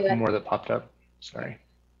 We had a couple more that popped up. Sorry.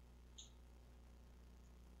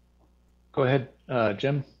 Go ahead,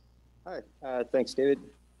 Jim. Hi, thanks, David.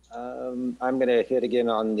 I'm going to hit again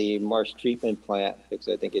on the marsh treatment plant because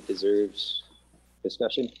I think it deserves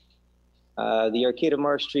discussion. The Arcata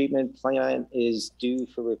Marsh treatment plant is due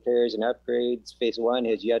for repairs and upgrades. Phase 1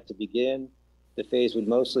 has yet to begin. The phase would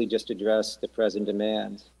mostly just address the present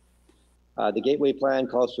demand. The Gateway plan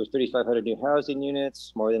calls for 3,500 new housing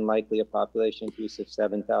units, more than likely a population increase of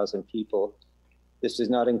 7,000 people. This does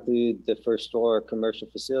not include the first floor commercial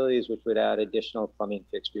facilities, which would add additional plumbing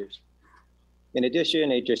fixtures. In addition,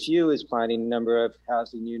 HSU is planning a number of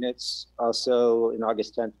housing units. Also, in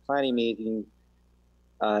August 10th planning meeting,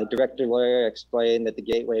 Director Lawyer explained that the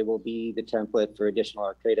Gateway will be the template for additional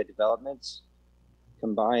Arcata developments,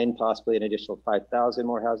 combined possibly an additional 5,000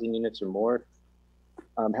 more housing units or more.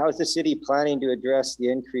 How is the city planning to address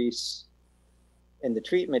the increase in the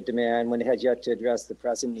treatment demand when it has yet to address the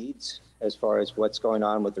present needs as far as what's going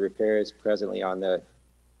on with the repairs presently on the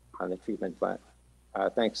treatment plant?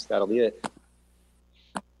 Thanks, that'll be it.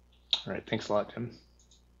 All right, thanks a lot, Tim.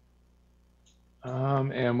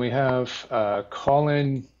 And we have a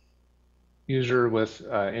call-in user with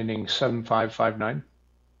ending 7559.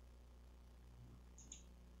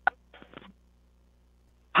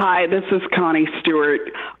 Hi, this is Connie Stewart.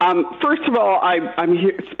 First of all, I'm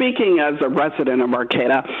here speaking as a resident of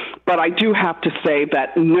Arcata, but I do have to say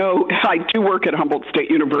that I do work at Humboldt State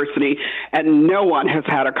University, and no one has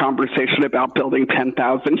had a conversation about building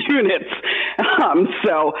 10,000 units.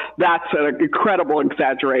 So that's an incredible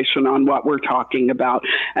exaggeration on what we're talking about.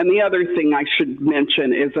 And the other thing I should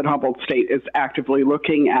mention is that Humboldt State is actively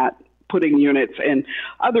looking at putting units in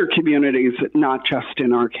other communities, not just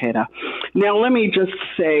in Arcata. Now, let me just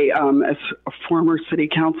say, as a former city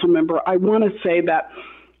council member, I want to say that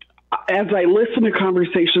as I listen to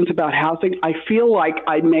conversations about housing, I feel like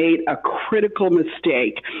I made a critical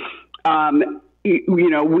mistake. You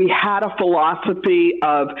know, we had a philosophy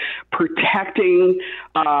of protecting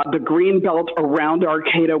the green belt around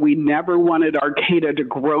Arcata. We never wanted Arcata to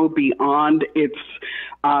grow beyond its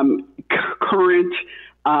current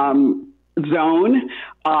zone.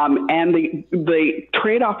 And the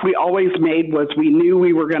trade-off we always made was we knew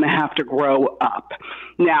we were going to have to grow up.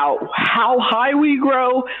 Now, how high we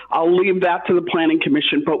grow, I'll leave that to the Planning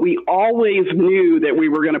Commission, but we always knew that we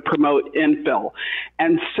were going to promote infill.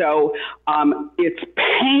 And so it's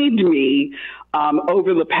pained me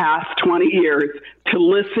over the past 20 years to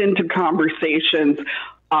listen to conversations.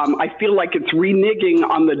 I feel like it's reneging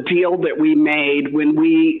on the deal that we made when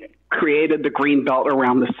we created the green belt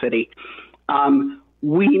around the city.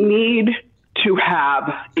 We need to have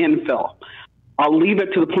infill. I'll leave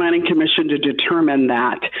it to the Planning Commission to determine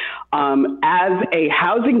that. As a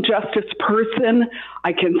housing justice person,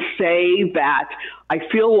 I can say that I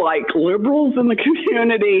feel like liberals in the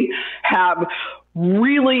community have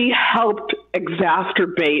really helped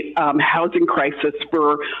exacerbate housing crisis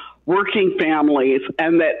for working families,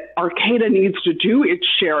 and that Arcata needs to do its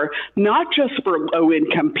share, not just for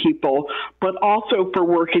low-income people, but also for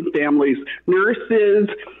working families. Nurses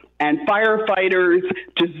and firefighters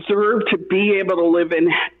deserve to be able to live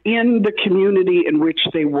in the community in which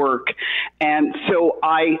they work. And so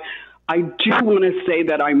I do want to say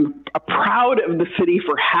that I'm proud of the city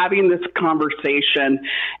for having this conversation,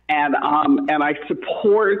 and I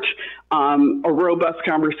support a robust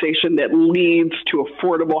conversation that leads to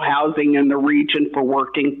affordable housing in the region for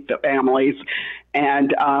working families.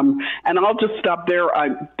 And I'll just stop there.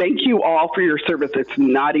 Thank you all for your service. It's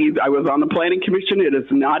not easy. I was on the Planning Commission. It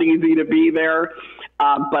is not easy to be there.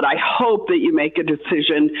 But I hope that you make a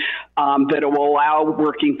decision that it will allow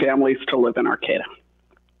working families to live in Arcata.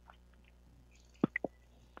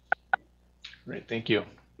 Great, thank you.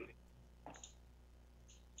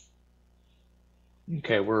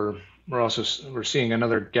 Okay, we're seeing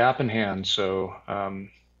another gap in hand, so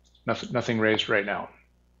nothing raised right now.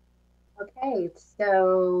 Okay,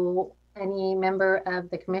 so any member of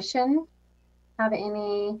the commission have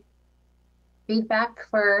any feedback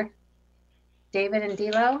for David and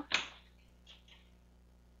Dilo?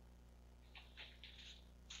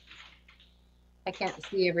 I can't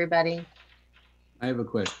see everybody. I have a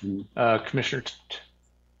question. Commissioner.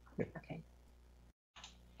 Okay.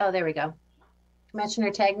 Oh, there we go.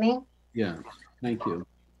 Commissioner Tagney? Yeah, thank you.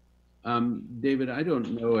 David, I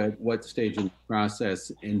don't know at what stage in the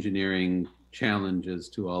process engineering challenges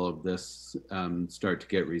to all of this start to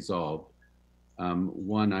get resolved.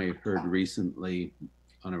 One I heard recently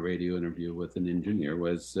on a radio interview with an engineer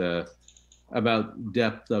was about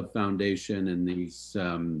depth of foundation in these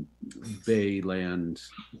bay land,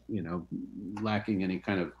 you know, lacking any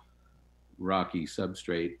kind of rocky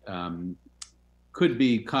substrate, could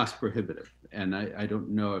be cost prohibitive. And I don't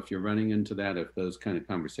know if you're running into that, if those kind of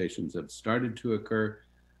conversations have started to occur.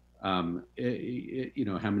 You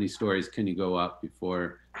know, how many stories can you go up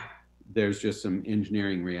before there's just some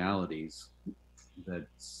engineering realities that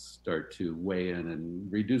start to weigh in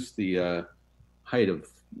and reduce the height of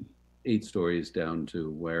 8 stories down to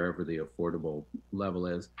wherever the affordable level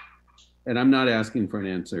is. And I'm not asking for an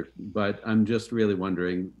answer, but I'm just really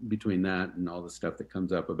wondering, between that and all the stuff that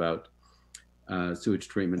comes up about sewage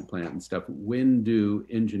treatment plant and stuff, when do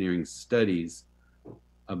engineering studies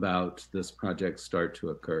about this project start to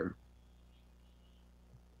occur?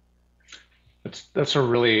 That's a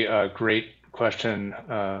really great question,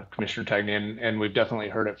 Commissioner Tagney, and we've definitely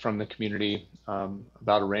heard it from the community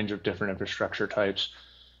about a range of different infrastructure types.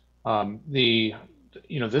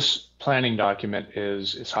 This planning document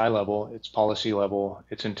it's high level, it's policy level,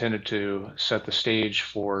 it's intended to set the stage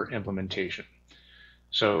for implementation.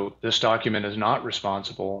 So this document is not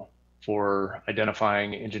responsible for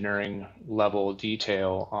identifying engineering level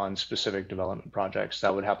detail on specific development projects.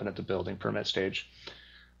 That would happen at the building permit stage.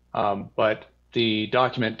 But the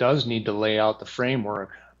document does need to lay out the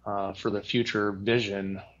framework for the future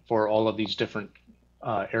vision for all of these different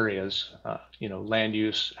areas, land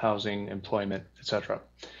use, housing, employment, etc.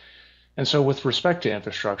 And so with respect to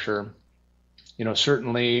infrastructure,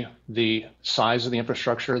 certainly the size of the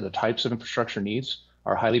infrastructure, the types of infrastructure needs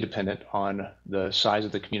are highly dependent on the size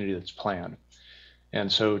of the community that's planned.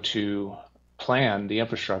 And so to plan the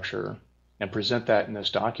infrastructure and present that in this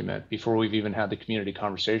document before we've even had the community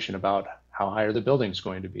conversation about how high are the buildings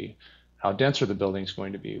going to be, how dense are the buildings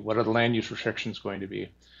going to be, what are the land use restrictions going to be,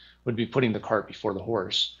 would be putting the cart before the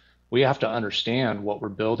horse. We have to understand what we're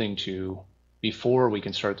building to before we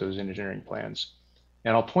can start those engineering plans.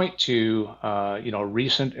 And I'll point to a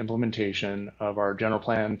recent implementation of our General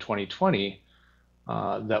Plan 2020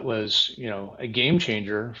 that was a game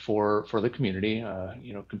changer for the community.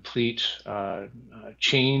 Complete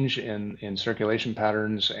change in circulation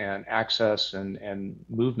patterns and access and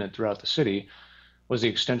movement throughout the city was the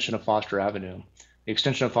extension of Foster Avenue. The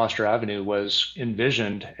extension of Foster Avenue was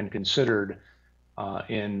envisioned and considered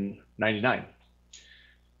in '99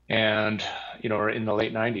 and or in the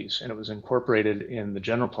late '90s, and it was incorporated in the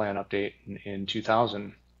general plan update in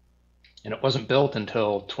 2000. And it wasn't built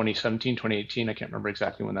until 2017, 2018. I can't remember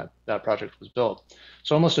exactly when that project was built.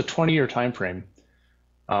 So almost a 20-year time frame.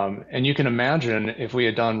 And you can imagine if we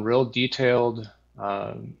had done real detailed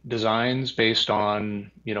designs based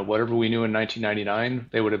on whatever we knew in 1999,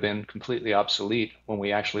 they would have been completely obsolete when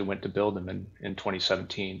we actually went to build them in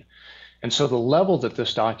 2017. And so the level that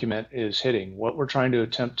this document is hitting, what we're trying to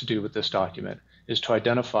attempt to do with this document is to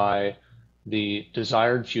identify the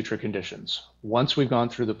desired future conditions. Once we've gone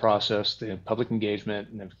through the process, the public engagement,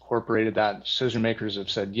 and incorporated that, decision makers have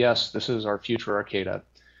said, yes, this is our future Arcata.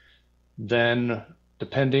 Then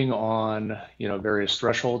depending on various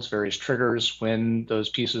thresholds, various triggers, when those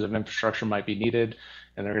pieces of infrastructure might be needed,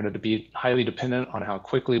 and they're going to be highly dependent on how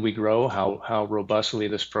quickly we grow, how robustly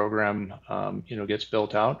this program gets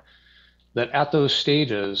built out, that at those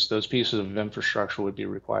stages, those pieces of infrastructure would be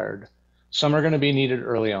required. Some are going to be needed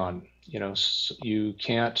early on. You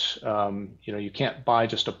can't buy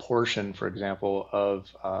just a portion, for example, of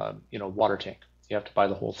water tank. You have to buy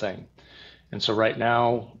the whole thing. And so right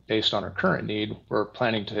now, based on our current need, we're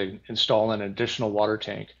planning to install an additional water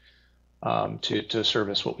tank to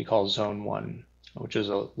service what we call Zone 1, which is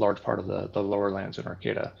a large part of the lower lands in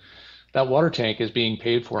Arcata. That water tank is being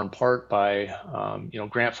paid for in part by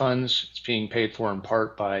grant funds. It's being paid for in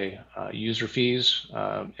part by user fees,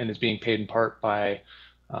 and it's being paid in part by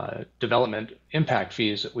development impact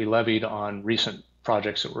fees that we levied on recent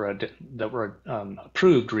projects that were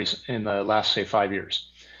approved in the last, say, 5 years.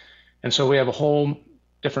 And so we have a whole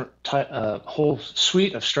whole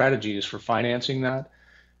suite of strategies for financing that.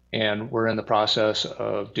 And we're in the process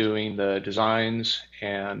of doing the designs.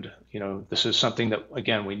 And, this is something that,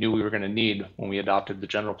 again, we knew we were going to need when we adopted the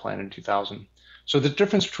general plan in 2000. So the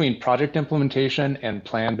difference between project implementation and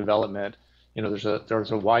plan development, there's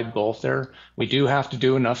a wide gulf there. We do have to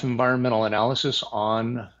do enough environmental analysis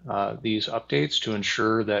on these updates to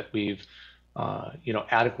ensure that we've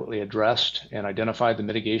adequately addressed and identified the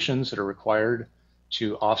mitigations that are required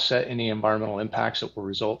to offset any environmental impacts that will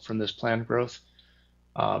result from this planned growth.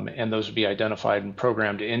 And those would be identified and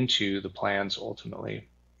programmed into the plans ultimately.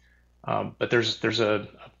 But there's a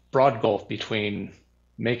broad gulf between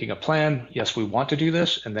making a plan, yes, we want to do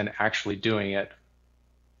this, and then actually doing it.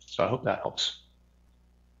 So I hope that helps.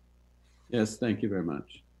 Yes, thank you very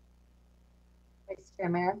much. Vice Chair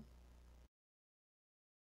Mayor.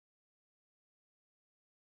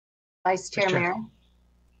 Vice Chair Mayor.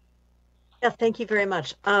 Yeah, thank you very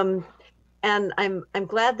much. And I'm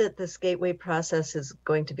glad that this gateway process is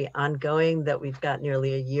going to be ongoing, that we've got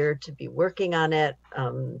nearly a year to be working on it,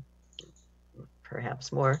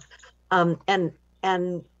 perhaps more. And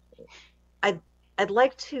I'd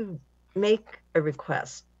like to make a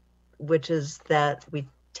request, which is that we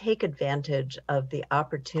take advantage of the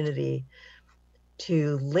opportunity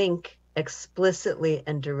to link explicitly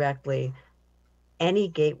and directly any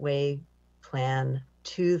gateway plan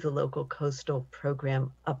to the local coastal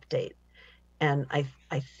program update. And I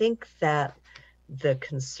think that the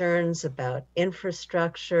concerns about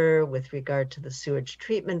infrastructure with regard to the sewage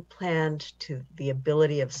treatment plant, to the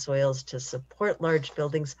ability of soils to support large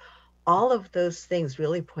buildings, all of those things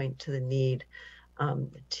really point to the need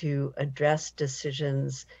to address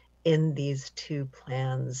decisions in these two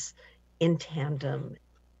plans in tandem,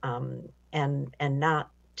 and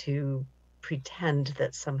not to pretend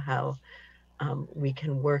that somehow we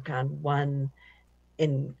can work on one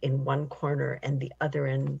in one corner and the other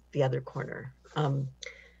in the other corner.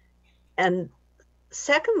 And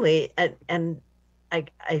secondly, and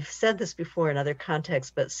I've said this before in other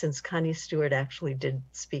contexts, but since Connie Stewart actually did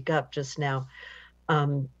speak up just now,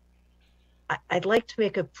 I'd like to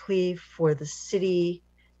make a plea for the city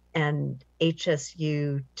and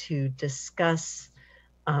HSU to discuss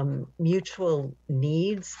mutual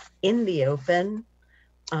needs in the open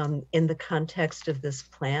in the context of this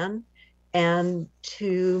plan, and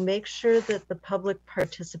to make sure that the public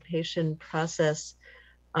participation process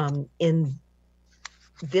in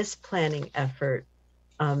this planning effort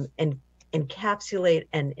and encapsulate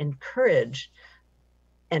and encourage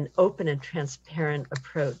an open and transparent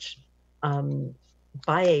approach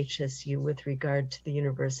by HSU with regard to the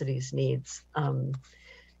university's needs.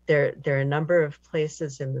 There are a number of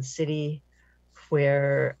places in the city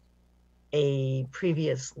where a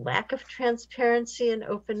previous lack of transparency and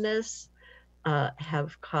openness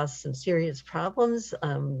have caused some serious problems.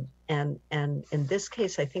 And in this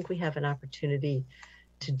case, I think we have an opportunity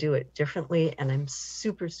to do it differently. And I'm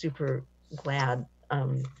super, super glad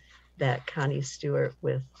that Connie Stewart,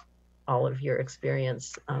 with all of your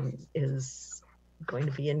experience, is going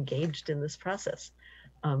to be engaged in this process.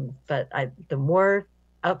 But the more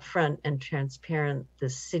upfront and transparent the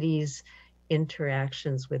city's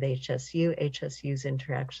interactions with HSU, HSU's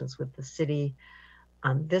interactions with the city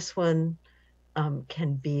on this one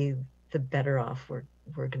can be, the better off we're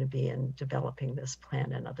going to be in developing this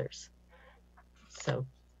plan and others. So.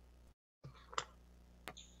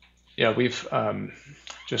 Yeah, we've,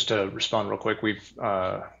 just to respond real quick, we've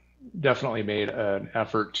definitely made an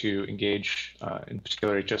effort to engage, in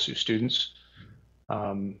particular, HSU students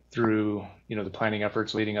through, the planning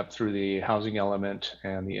efforts leading up through the housing element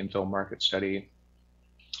and the infill market study.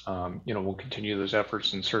 We'll continue those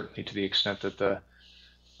efforts, and certainly to the extent that the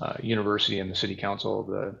university and the city council,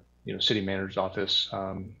 the city manager's office,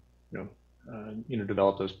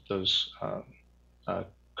 develop those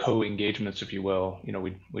co-engagements, if you will.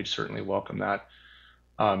 We'd certainly welcome that.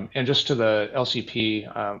 And just to the LCP,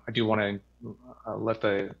 I do want to let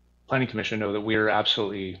the Planning Commission know that we are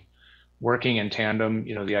absolutely working in tandem.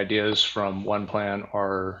 The ideas from one plan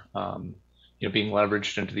are being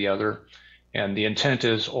leveraged into the other. And the intent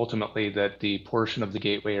is ultimately that the portion of the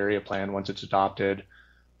Gateway Area Plan, once it's adopted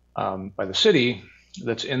by the city,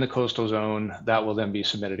 that's in the coastal zone, that will then be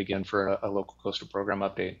submitted again for a local coastal program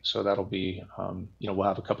update. So that'll be, we'll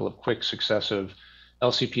have a couple of quick successive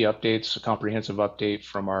LCP updates, a comprehensive update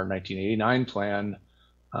from our 1989 plan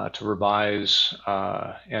to revise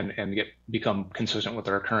and become consistent with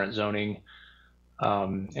our current zoning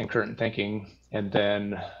and current thinking. And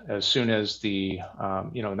then as soon as the,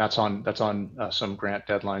 and that's on some grant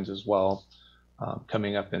deadlines as well,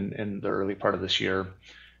 coming up in the early part of this year.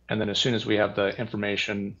 And then as soon as we have the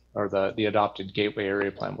information or the adopted Gateway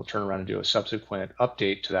Area Plan, we'll turn around and do a subsequent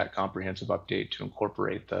update to that comprehensive update to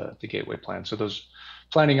incorporate the Gateway Plan. So those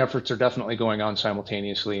planning efforts are definitely going on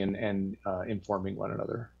simultaneously and informing one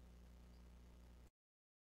another.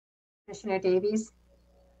 Commissioner Davies.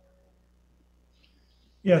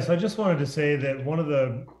 Yes, I just wanted to say that one of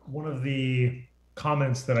the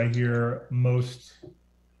comments that I hear most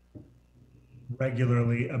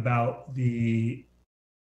regularly about the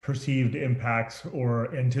perceived impacts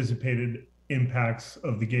or anticipated impacts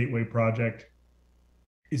of the Gateway project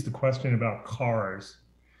is the question about cars,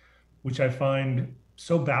 which I find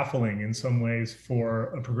so baffling in some ways for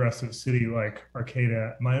a progressive city like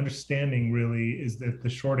Arcata. My understanding really is that the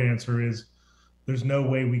short answer is there's no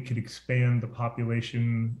way we could expand the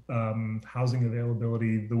population housing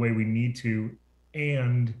availability the way we need to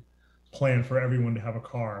and plan for everyone to have a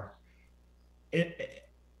car.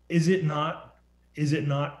 Is it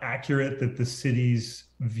not accurate that the city's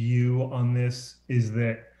view on this is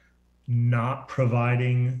that not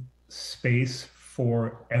providing space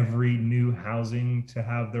for every new housing to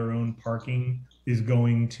have their own parking is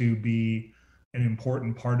going to be an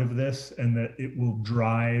important part of this, and that it will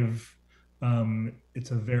drive. It's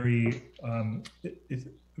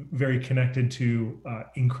very connected to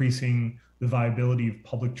increasing the viability of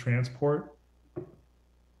public transport.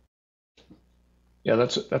 Yeah,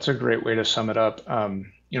 that's a great way to sum it up.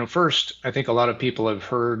 First, I think a lot of people have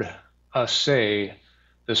heard us say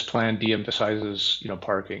this plan de-emphasizes,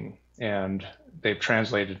 parking, and they've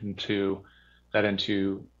translated into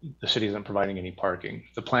the city isn't providing any parking.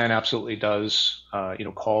 The plan absolutely does,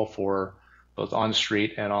 call for both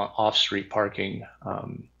on-street and off-street parking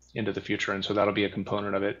into the future, and so that'll be a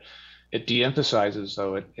component of it. It de-emphasizes,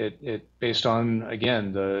 though, it based on,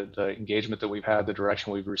 again, the engagement that we've had, the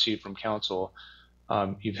direction we've received from council.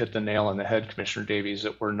 You've hit the nail on the head, Commissioner Davies,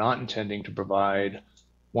 that we're not intending to provide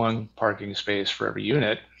one parking space for every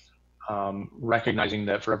unit, recognizing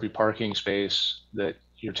that for every parking space that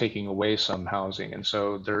you're taking away some housing. And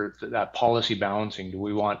so that policy balancing, do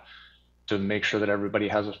we want to make sure that everybody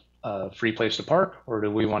has a free place to park, or do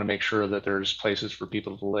we want to make sure that there's places for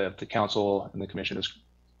people to live? The council and the commission has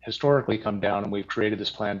historically come down, and we've created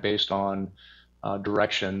this plan based on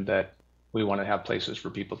direction that we want to have places for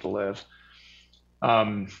people to live.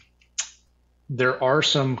 There are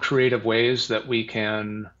some creative ways that we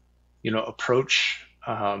can, approach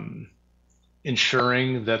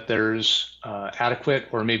ensuring that there's adequate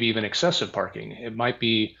or maybe even excessive parking. It might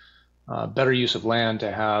be better use of land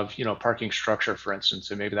to have, parking structure, for instance,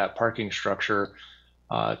 and maybe that parking structure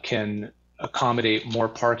can accommodate more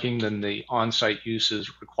parking than the on-site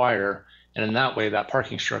uses require. And in that way, that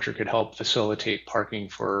parking structure could help facilitate parking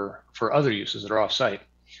for other uses that are off-site.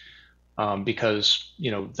 Because,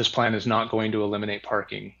 this plan is not going to eliminate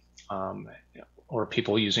parking or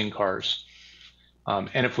people using cars.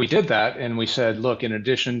 And if we did that and we said, look, in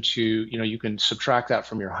addition to, you can subtract that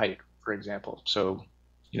from your height, for example. So,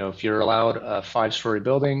 if you're allowed a 5-story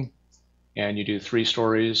building and you do 3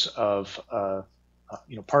 stories of,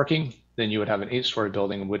 parking, then you would have an 8-story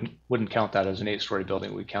building and wouldn't count that as an 8-story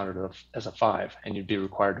building. We'd count it as a 5, and you'd be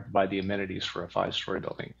required to provide the amenities for a 5-story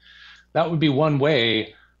building. That would be one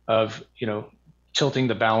way of, tilting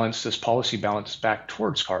the balance, this policy balance back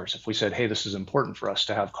towards cars. If we said, hey, this is important for us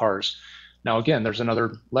to have cars. Now, again, there's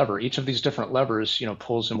another lever. Each of these different levers,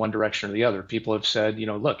 pulls in one direction or the other. People have said,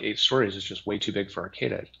 look, 8 stories is just way too big for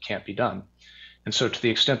Arcata. It can't be done. And so to the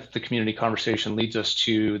extent that the community conversation leads us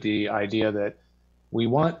to the idea that we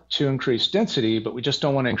want to increase density, but we just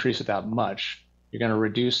don't want to increase it that much, you're going to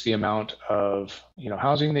reduce the amount of,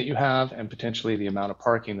 housing that you have and potentially the amount of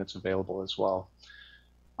parking that's available as well.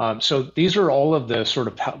 So these are all of the sort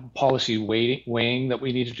of policy weighing that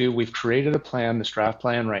we need to do. We've created a plan. This draft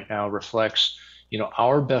plan right now reflects,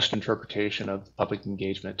 our best interpretation of the public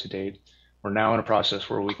engagement to date. We're now in a process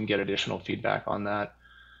where we can get additional feedback on that.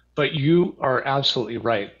 But you are absolutely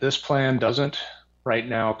right. This plan doesn't right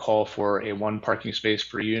now call for a 1 parking space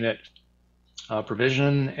per unit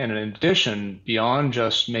provision. And in addition, beyond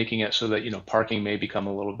just making it so that, parking may become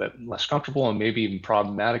a little bit less comfortable and maybe even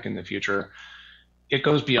problematic in the future, it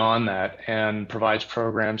goes beyond that and provides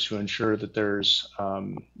programs to ensure that there's,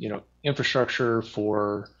 infrastructure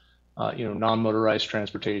for, non-motorized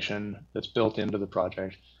transportation that's built into the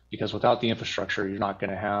project. Because without the infrastructure, you're not going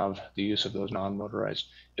to have the use of those non-motorized.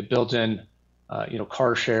 It builds in,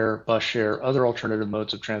 car share, bus share, other alternative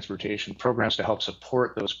modes of transportation, programs to help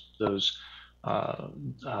support those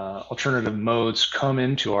alternative modes come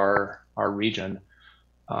into our region.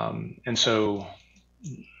 And so,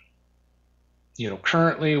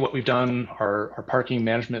 currently what we've done, our parking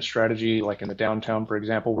management strategy, like in the downtown, for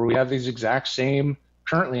example, where we have these exact same,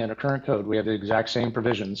 currently under current code, we have the exact same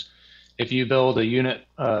provisions. If you build a unit,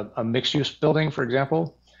 a mixed use building, for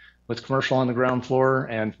example, with commercial on the ground floor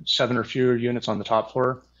and 7 or fewer units on the top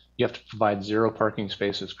floor, you have to provide 0 parking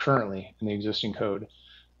spaces currently in the existing code.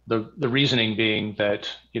 The reasoning being that,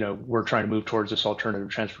 we're trying to move towards this alternative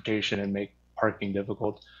transportation and make parking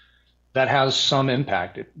difficult. That has some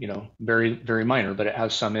impact, very, very minor, but it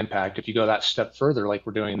has some impact. If you go that step further, like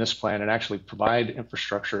we're doing in this plan, and actually provide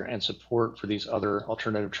infrastructure and support for these other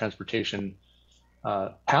alternative transportation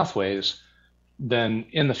pathways, then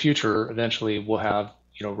in the future, eventually we'll have,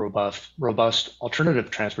 robust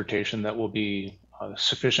alternative transportation that will be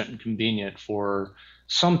sufficient and convenient for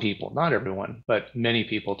some people, not everyone, but many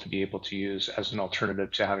people to be able to use as an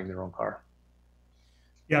alternative to having their own car.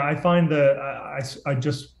 Yeah, I find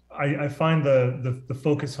I find the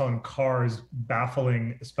focus on cars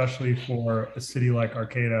baffling, especially for a city like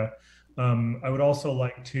Arcata. I would also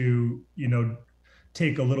like to,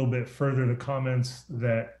 take a little bit further the comments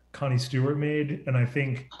that Connie Stewart made. And I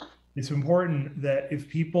think it's important that if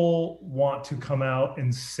people want to come out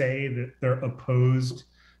and say that they're opposed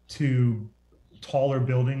to taller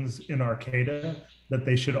buildings in Arcata, that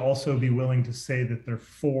they should also be willing to say that they're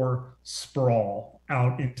for sprawl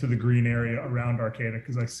out into the green area around Arcata,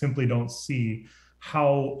 because I simply don't see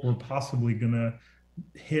how we're possibly going to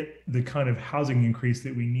hit the kind of housing increase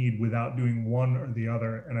that we need without doing one or the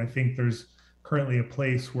other. And I think there's currently a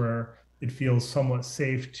place where it feels somewhat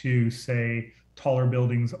safe to say taller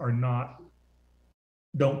buildings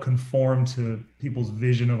don't conform to people's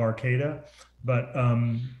vision of Arcata. But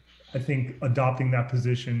I think adopting that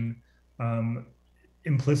position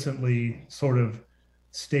implicitly sort of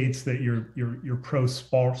states that you're pro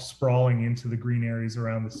sprawling into the green areas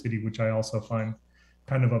around the city, which I also find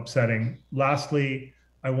kind of upsetting. Lastly,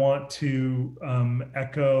 I want to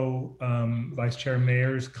echo Vice Chair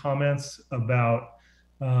Mayer's comments about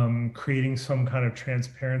creating some kind of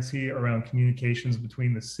transparency around communications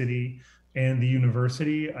between the city and the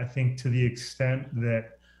university. I think to the extent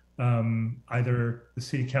that either the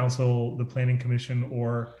city council, the planning commission,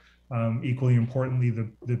 or equally importantly,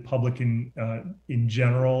 the public in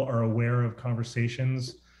general are aware of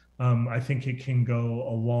conversations, I think it can go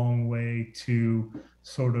a long way to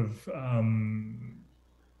sort of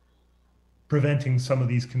preventing some of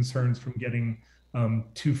these concerns from getting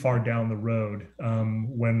too far down the road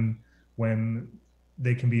when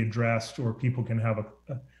they can be addressed, or people can have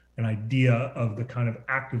an idea of the kind of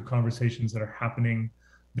active conversations that are happening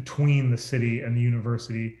between the city and the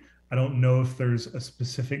university. I don't know if there's a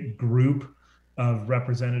specific group of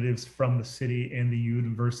representatives from the city and the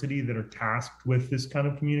university that are tasked with this kind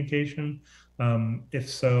of communication. If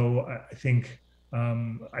so, I think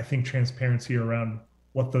transparency around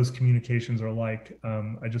what those communications are like.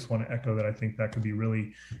 I just want to echo that. I think that could be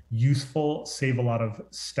really useful, save a lot of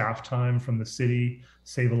staff time from the city,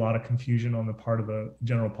 save a lot of confusion on the part of the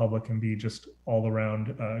general public, and be just all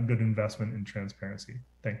around good investment in transparency.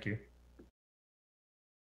 Thank you.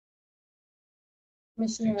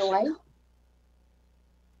 Commissioner White?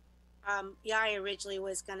 Yeah, I originally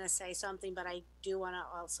was going to say something, but I do want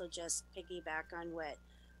to also just piggyback on what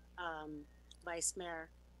Vice Mayor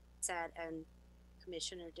said and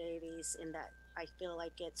Commissioner Davies, in that I feel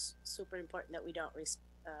like it's super important that we don't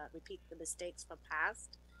repeat the mistakes from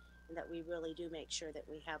past, and that we really do make sure that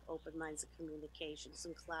we have open minds of communications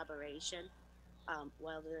and collaboration,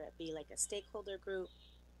 whether it be like a stakeholder group,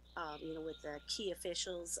 with the key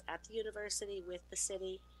officials at the university, with the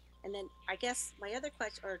city. And then I guess my other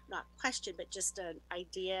question, or not question, but just an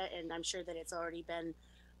idea, and I'm sure that it's already been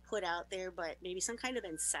put out there, but maybe some kind of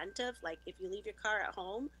incentive, like if you leave your car at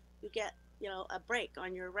home, you get, a break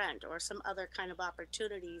on your rent, or some other kind of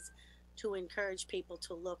opportunities to encourage people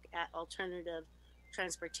to look at alternative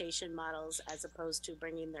transportation models as opposed to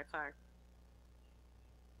bringing their car.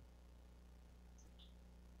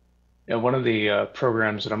 Yeah, one of the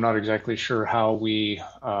programs that I'm not exactly sure how we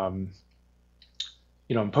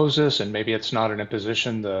impose this, and maybe it's not an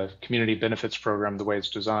imposition, the community benefits program, the way it's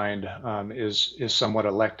designed, is somewhat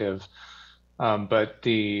elective. But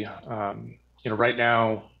the right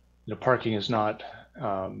now, parking is not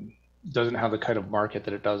doesn't have the kind of market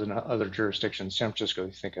that it does in other jurisdictions. San Francisco,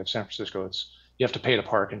 you think of San Francisco, you have to pay to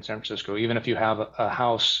park in San Francisco, even if you have a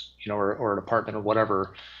house, or an apartment or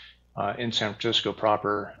whatever in San Francisco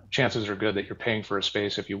proper. Chances are good that you're paying for a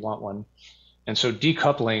space if you want one. And so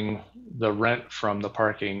decoupling the rent from the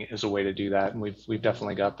parking is a way to do that, and we've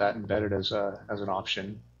definitely got that embedded as an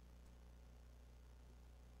option.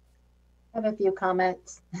 I have a few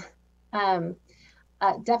comments.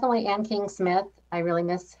 Definitely Ann King Smith. I really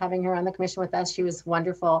miss having her on the commission with us. She was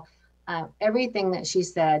wonderful. Everything that she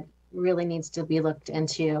said really needs to be looked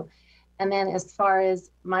into. And then as far as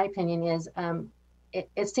my opinion is,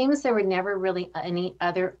 it seems there were never really any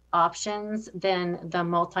other options than the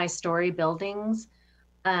multi-story buildings.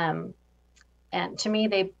 And to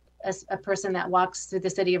me, a person that walks through the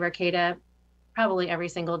city of Arcata probably every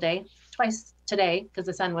single day, twice today because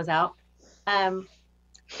the sun was out,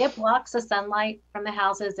 it blocks the sunlight from the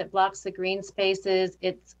houses. It blocks the green spaces.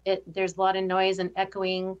 There's a lot of noise and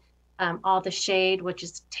echoing, all the shade, which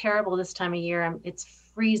is terrible this time of year. It's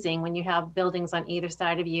freezing when you have buildings on either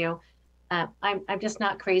side of you. I'm just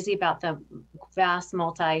not crazy about the vast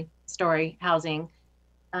multi-story housing.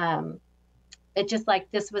 It just like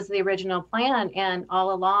this was the original plan, and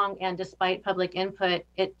all along, and despite public input,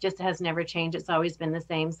 it just has never changed. It's always been the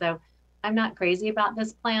same. So I'm not crazy about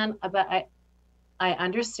this plan, but I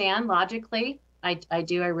understand logically. I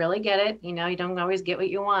really get it. You don't always get what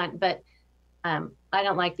you want, but I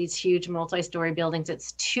don't like these huge multi-story buildings.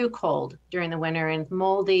 It's too cold during the winter and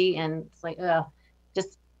moldy, and it's like,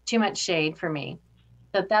 just too much shade for me.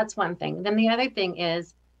 So that's one thing. Then the other thing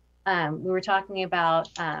is, we were talking about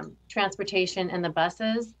transportation and the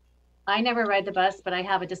buses. I never ride the bus, but I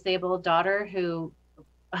have a disabled daughter who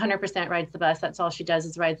 100% rides the bus. That's all she does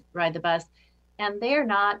is ride the bus. And they are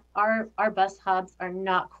not, our bus hubs are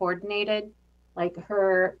not coordinated. Like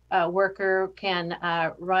her worker can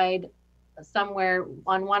ride somewhere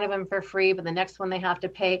on one of them for free, but the next one they have to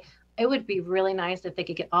pay. It would be really nice if they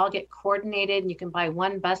could all get coordinated and you can buy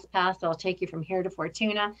one bus pass that'll take you from here to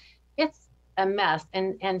Fortuna. It's a mess,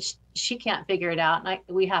 and she can't figure it out, and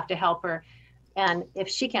we have to help her. And if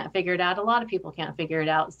she can't figure it out, a lot of people can't figure it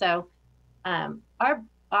out. So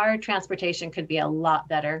our transportation could be a lot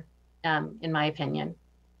better, in my opinion.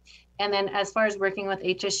 And then as far as working with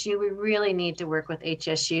HSU, we really need to work with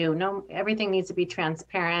HSU. No, everything needs to be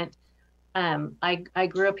transparent. I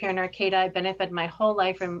grew up here in Arcata. I benefited my whole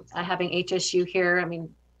life from having HSU here. I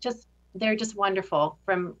mean, they're just wonderful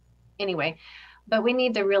anyway, but we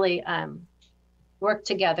need to really work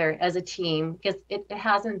together as a team, because it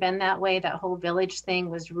hasn't been that way. That whole village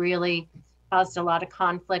thing was really caused a lot of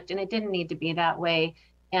conflict, and it didn't need to be that way.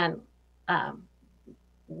 And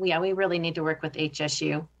we really need to work with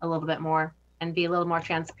HSU a little bit more and be a little more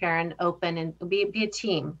transparent, open, and be a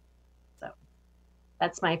team. So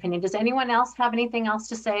that's my opinion. Does anyone else have anything else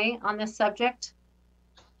to say on this subject?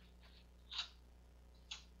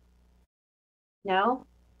 No?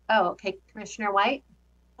 Oh, okay, Commissioner White?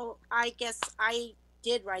 Oh, I guess I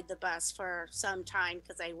did ride the bus for some time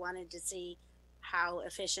because I wanted to see how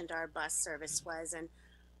efficient our bus service was. And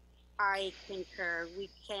I concur, we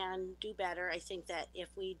can do better. I think that if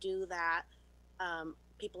we do that,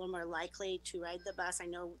 people are more likely to ride the bus. I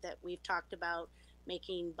know that we've talked about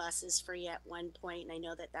making buses free at one point, and I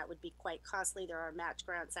know that that would be quite costly. There are match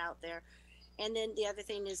grants out there. And then the other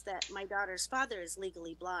thing is that my daughter's father is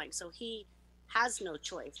legally blind, so he has no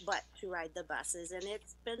choice but to ride the buses. And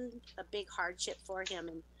it's been a big hardship for him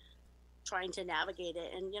in trying to navigate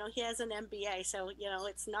it. And, he has an MBA, so,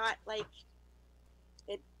 it's not like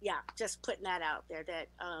just putting that out there that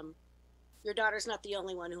your daughter's not the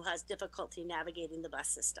only one who has difficulty navigating the bus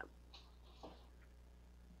system.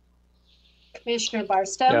 Commissioner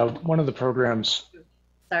Barstow? Yeah, one of the programs.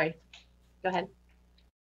 Sorry, go ahead.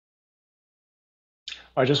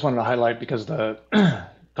 I just wanted to highlight, because the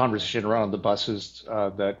conversation around the buses,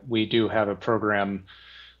 that we do have a program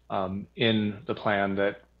in the plan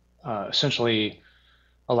that essentially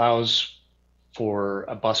allows for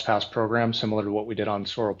a bus pass program similar to what we did on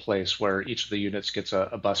Sorrel Place, where each of the units gets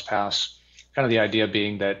a bus pass. Kind of the idea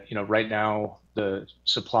being that, right now the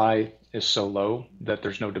supply is so low that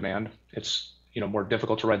there's no demand. It's, more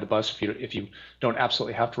difficult to ride the bus. If you don't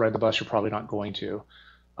absolutely have to ride the bus, you're probably not going to.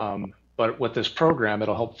 But with this program,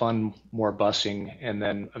 it'll help fund more busing, and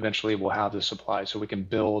then eventually we'll have the supply, so we can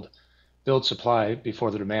build supply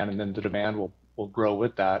before the demand, and then the demand will grow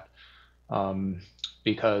with that,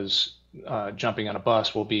 because jumping on a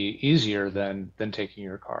bus will be easier than taking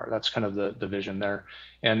your car. That's kind of the vision there.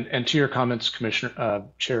 And to your comments, Commissioner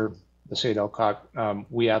Chair Sade Elcock,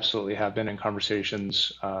 we absolutely have been in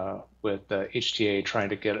conversations with the HTA trying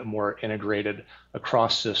to get a more integrated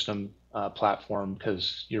across system platform,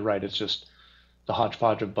 because you're right, it's just the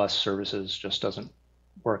hodgepodge of bus services just doesn't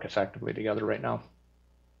work effectively together right now.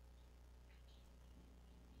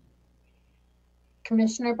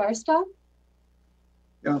 Commissioner Barstow?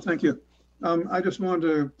 Yeah, thank you. I just wanted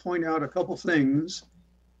to point out a couple things.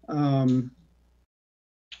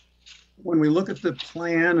 When we look at the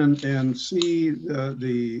plan and see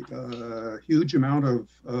the huge amount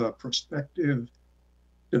of prospective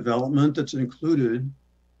development that's included,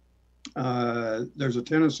 there's a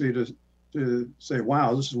tendency to say,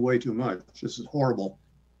 wow, this is way too much. This is horrible.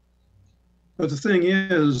 But the thing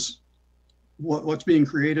is, what's being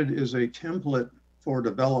created is a template for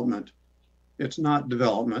development. It's not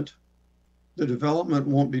development. The development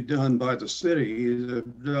won't be done by the city. The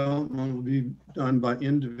development will be done by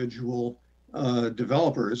individual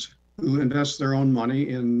developers who invest their own money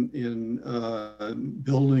in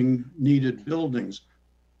building needed buildings.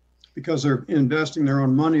 Because they're investing their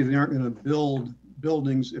own money, they aren't going to build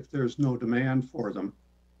buildings if there's no demand for them.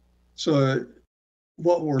 So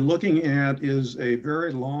what we're looking at is a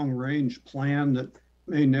very long range plan that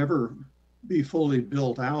may never be fully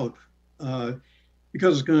built out,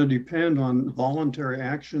 because it's going to depend on voluntary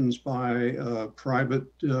actions by private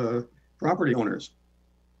property owners.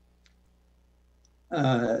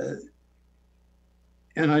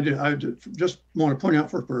 And I just want to point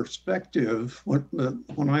out for perspective,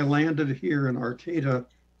 when I landed here in Arcata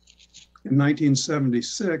in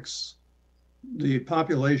 1976, the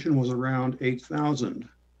population was around 8,000.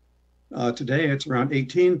 Today it's around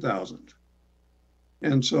 18,000.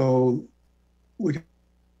 And so we can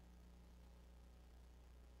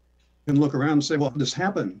look around and say, well, this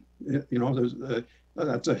happened. You know,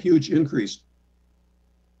 that's a huge increase.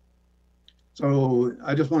 So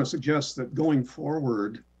I just want to suggest that going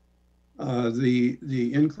forward,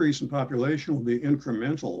 the increase in population will be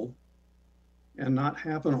incremental and not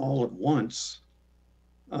happen all at once.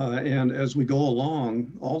 And as we go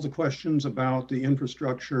along, all the questions about the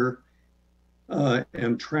infrastructure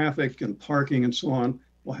and traffic and parking and so on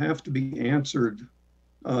will have to be answered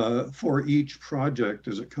for each project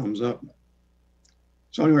as it comes up.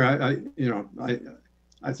 So anyway,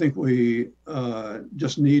 I think we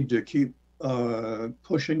just need to keep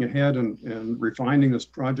pushing ahead and refining this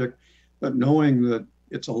project, but knowing that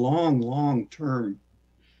it's a long-term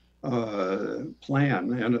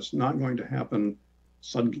plan, and it's not going to happen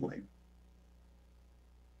suddenly.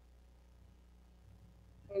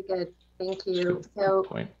 Very good, thank you. So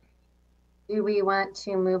do we want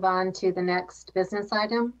to move on to the next business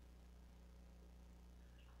item?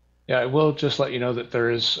 Yeah, I will just let you know that there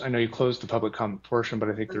is, I know you closed the public comment portion, but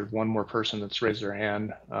I think there's one more person that's raised their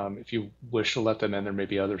hand. If you wish to let them in, there may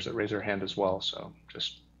be others that raise their hand as well. So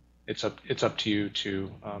just, it's up to you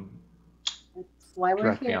to That's why we're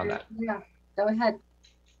direct here. me on that. Yeah, go ahead.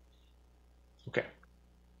 Okay.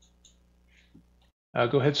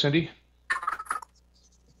 Go ahead, Cindy.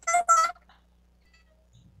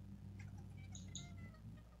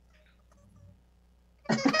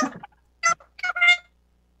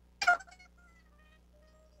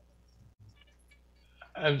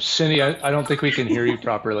 Cindy, I don't think we can hear you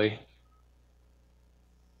properly.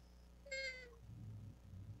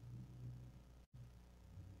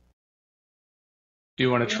 Do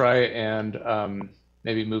you want to try and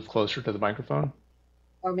maybe move closer to the microphone?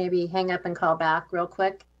 Or maybe hang up and call back real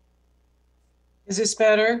quick. Is this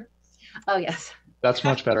better? Oh, yes. That's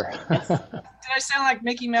much better. Did I sound like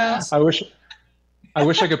Mickey Mouse? I wish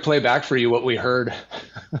I could play back for you what we heard.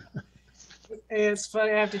 It's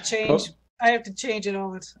funny. I have to change. I have to change it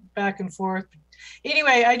all back and forth.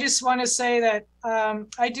 Anyway, I just want to say that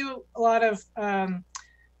I do a lot of.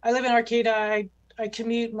 I live in Arcata. I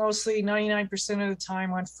commute mostly 99% of the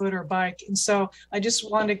time on foot or bike, and so I just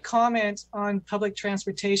wanted to comment on public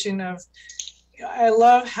transportation. I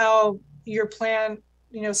love how your plan,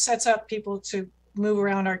 sets up people to move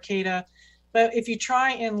around Arcata, but if you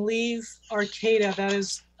try and leave Arcata, that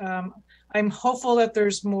is, I'm hopeful that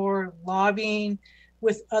there's more lobbying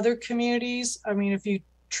with other communities. I mean, if you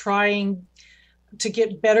trying to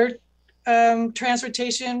get better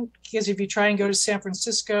transportation, because if you try and go to San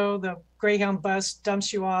Francisco, the Greyhound bus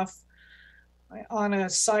dumps you off on a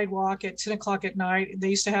sidewalk at 10 o'clock at night. They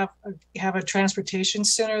used to have a transportation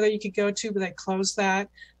center that you could go to, but they closed that.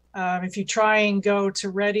 If you try and go to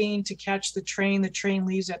Reading to catch the train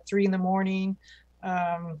leaves at 3 in the morning.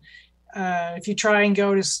 If you try and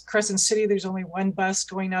go to Crescent City, there's only one bus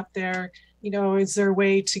going up there. Is there a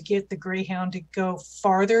way to get the Greyhound to go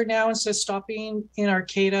farther now instead of stopping in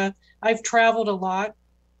Arcata? I've traveled a lot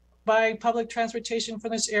by public transportation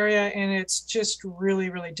from this area, and it's just really,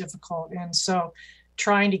 really difficult. And so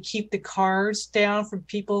trying to keep the cars down from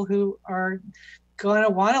people who are going to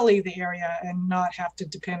want to leave the area and not have to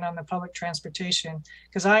depend on the public transportation.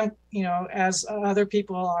 Because I'm, as other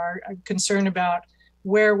people are concerned about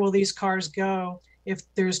where will these cars go if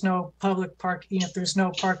there's no public parking, if there's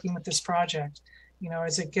no parking with this project.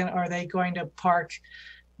 Are they going to park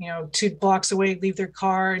 2 blocks away, leave their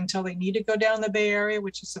car until they need to go down the Bay Area,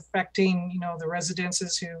 which is affecting, the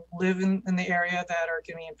residences who live in the area that are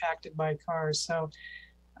going to be impacted by cars. So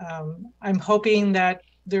I'm hoping that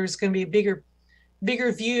there's going to be a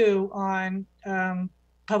bigger view on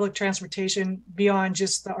public transportation beyond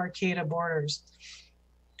just the Arcata borders.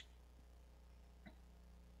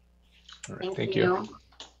 All right, thank you. Is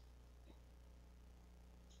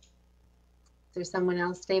there someone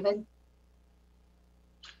else, David?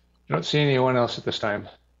 I don't see anyone else at this time.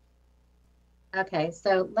 Okay,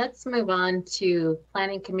 so let's move on to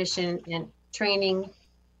Planning Commission and training.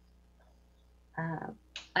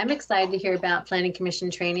 I'm excited to hear about Planning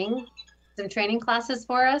Commission training. Some training classes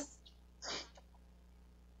for us.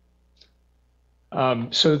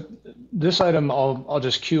 So this item I'll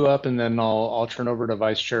just queue up, and then I'll turn over to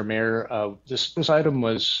Vice Chair Mayer. This item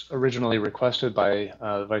was originally requested by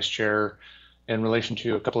the Vice Chair in relation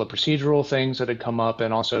to a couple of procedural things that had come up,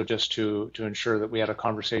 and also just to ensure that we had a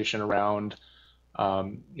conversation around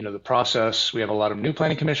the process. We have a lot of new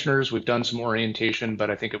planning commissioners. We've done some orientation, but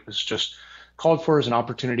I think it was just called for as an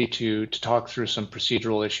opportunity to talk through some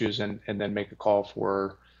procedural issues and then make a call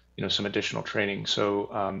for some additional training.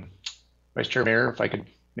 So Vice Chair Mayer, if I could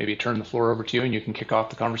maybe turn the floor over to you and you can kick off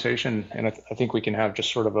the conversation. And I think we can have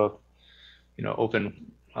just sort of a,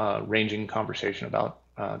 open, ranging conversation about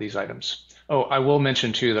these items. Oh, I will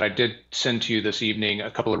mention too that I did send to you this evening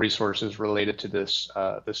a couple of resources related to this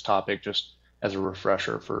this topic, just as a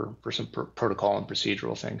refresher for some protocol and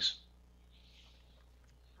procedural things.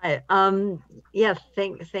 Hi. Yeah.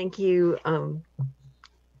 Thank you,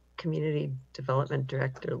 Community Development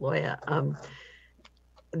Director Loya.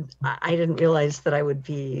 I didn't realize that I would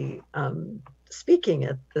be speaking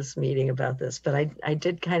at this meeting about this, but I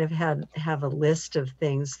did kind of have a list of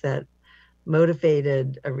things that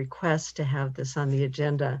motivated a request to have this on the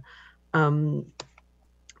agenda. You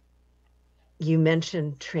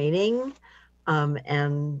mentioned training,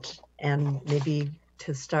 and maybe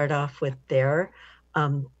to start off with there.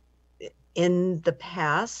 In the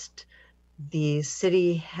past, the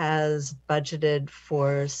city has budgeted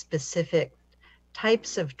for specific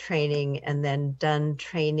types of training and then done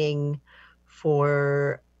training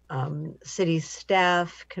for city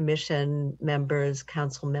staff, commission members,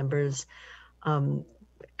 council members, kind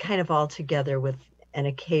of all together with an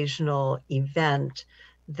occasional event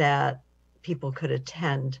that people could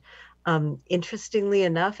attend. Interestingly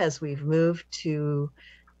enough, as we've moved to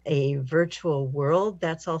a virtual world,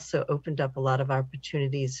 that's also opened up a lot of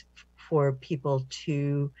opportunities for people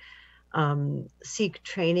to seek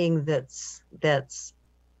training that's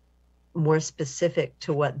more specific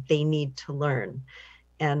to what they need to learn.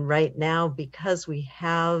 And right now, because we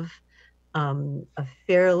have a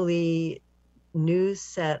fairly new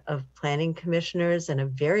set of planning commissioners and a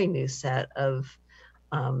very new set of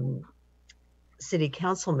city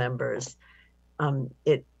council members,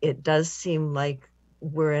 it does seem like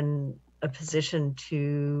we're in a position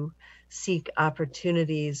to seek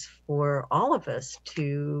opportunities for all of us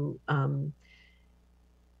to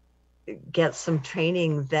get some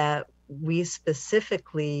training that we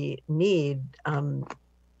specifically need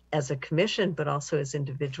as a commission, but also as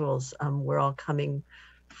individuals. We're all coming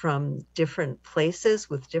from different places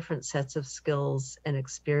with different sets of skills and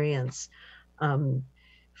experience.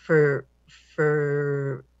 For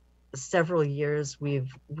several years,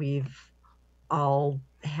 we've all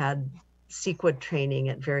had CEQA training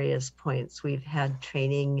at various points. We've had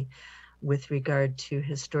training with regard to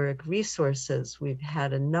historic resources. We've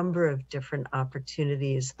had a number of different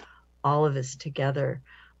opportunities, all of us together.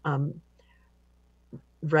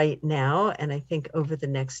 Right now, and I think over the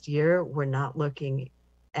next year, we're not looking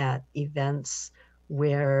at events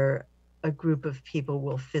where a group of people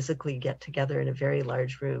will physically get together in a very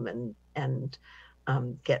large room and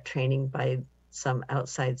get training by some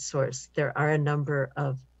outside source. There are a number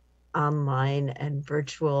of online and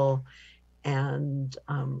virtual and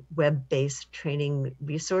web-based training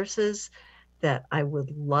resources that I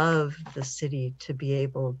would love the city to be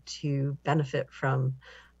able to benefit from.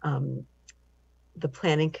 The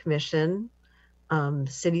Planning Commission,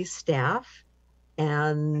 city staff,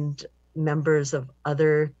 and members of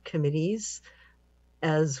other committees,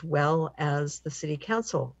 as well as the city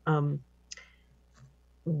council.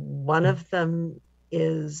 One of them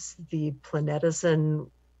is the Planetizen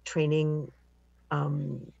training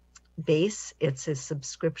base. It's a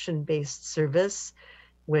subscription-based service,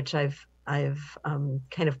 which I've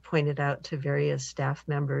kind of pointed out to various staff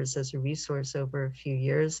members as a resource over a few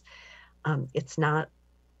years. It's not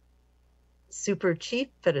super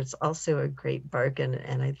cheap, but it's also a great bargain,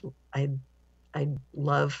 and I'd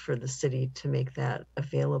love for the city to make that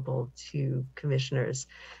available to commissioners.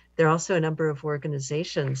 There are also a number of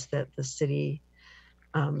organizations that the city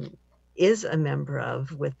is a member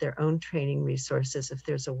of with their own training resources. If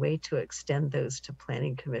there's a way to extend those to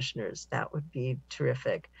planning commissioners, that would be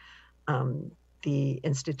terrific. The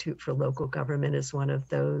Institute for Local Government is one of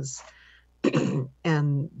those.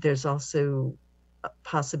 And there's also a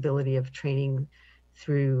possibility of training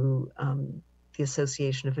through the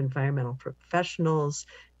Association of Environmental Professionals,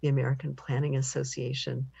 the American Planning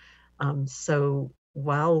Association. So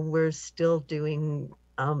while we're still doing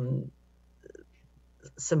some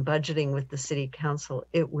budgeting with the City Council,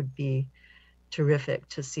 it would be terrific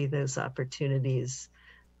to see those opportunities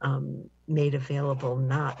made available,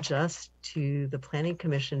 not just to the Planning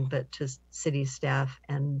Commission, but to city staff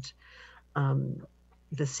and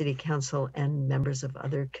the City Council and members of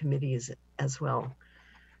other committees as well.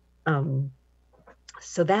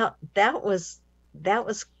 So that was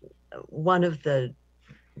one of the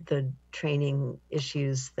training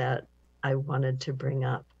issues that I wanted to bring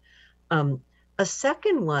up. A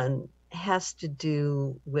second one has to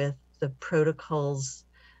do with the protocols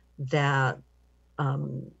that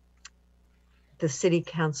the City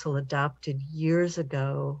Council adopted years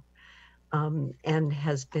ago and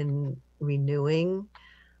has been renewing.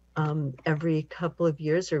 every couple of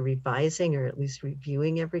years, or revising, or at least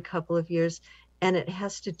reviewing every couple of years. And it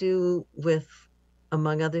has to do with,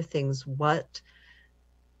 among other things, what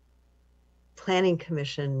planning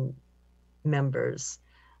commission members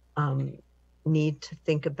need to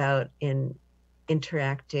think about in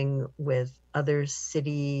interacting with other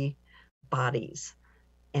city bodies.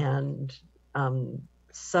 And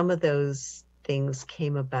some of those things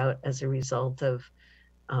came about as a result of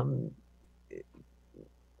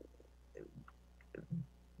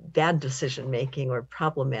bad decision making or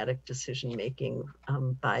problematic decision making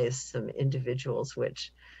by some individuals,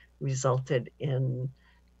 which resulted in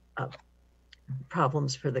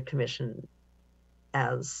problems for the commission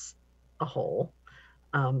as a whole.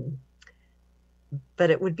 But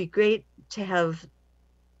it would be great to have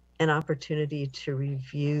an opportunity to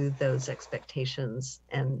review those expectations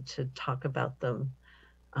and to talk about them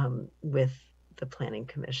with the Planning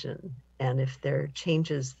Commission. And if there are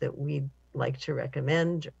changes that we'd like to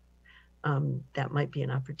recommend, that might be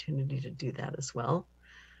an opportunity to do that as well.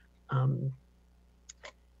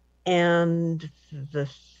 And the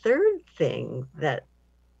third thing that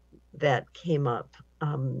came up,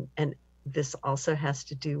 and this also has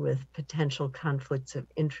to do with potential conflicts of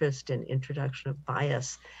interest and introduction of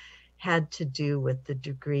bias, had to do with the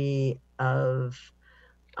degree of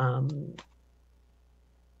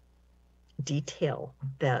detail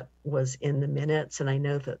that was in the minutes. And I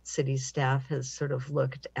know that city staff has sort of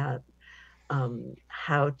looked at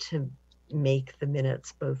how to make the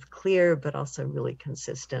minutes both clear but also really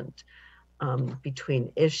consistent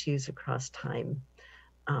between issues across time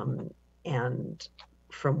and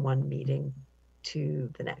from one meeting to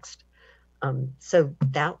the next. So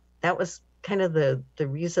that was kind of the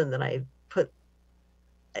reason that I put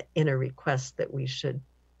in a request that we should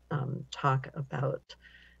talk about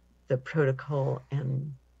the protocol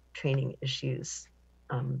and training issues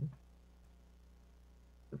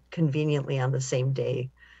conveniently on the same day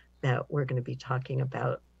that we're going to be talking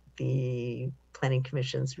about the Planning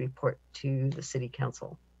Commission's report to the City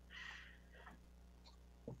Council.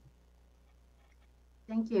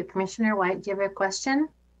 Thank you. Commissioner White, do you have a question?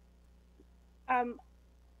 A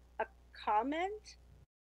comment,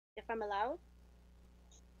 if I'm allowed.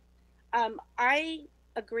 I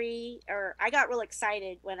agree, or I got real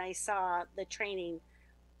excited when I saw the training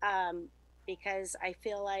because I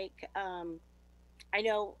feel like I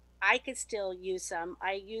know I could still use some.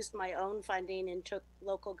 I used my own funding and took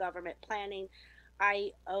local government planning.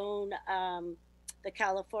 I own the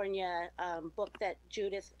California book that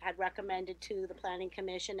Judith had recommended to the Planning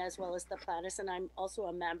Commission, as well as the planners, and I'm also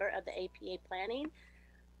a member of the APA planning.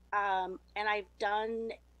 And I've done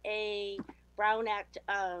a Brown Act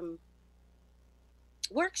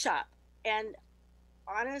workshop, and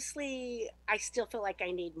honestly, I still feel like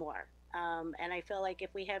I need more. And I feel like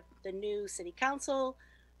if we have the new city council,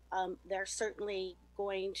 they're certainly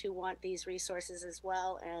going to want these resources as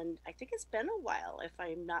well. And I think it's been a while, if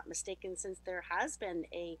I'm not mistaken, since there has been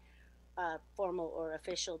a formal or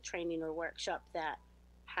official training or workshop that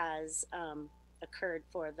has occurred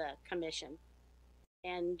for the commission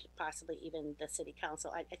and possibly even the city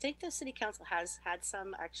council. I think the city council has had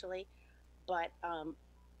some actually, but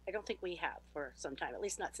I don't think we have for some time, at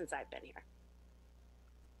least not since I've been here.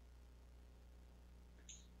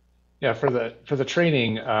 Yeah, for the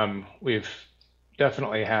training, we've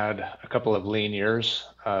definitely had a couple of lean years,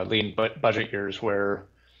 budget years, where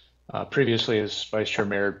previously, as Vice Chair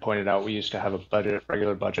Mayer pointed out, we used to have a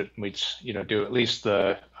regular budget, and we'd do at least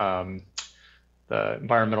the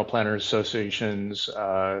Environmental Planners Association's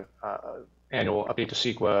annual update to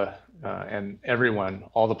CEQA, and everyone,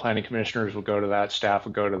 all the planning commissioners would go to that, staff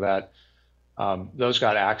would go to that. Those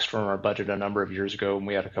got axed from our budget a number of years ago, and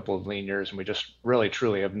we had a couple of lean years, and we just really,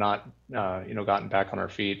 truly have not, gotten back on our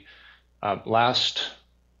feet. Last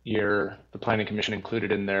year, the Planning Commission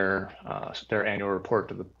included in their annual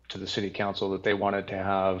report to the City Council that they wanted to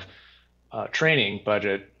have training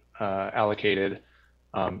budget allocated.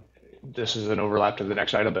 This is an overlap to the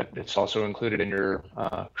next item, but it's also included in your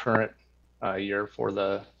current year for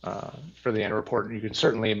the annual report. And you can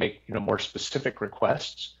certainly make more specific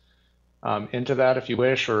requests into that if you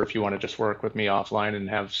wish, or if you want to just work with me offline and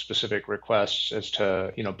have specific requests as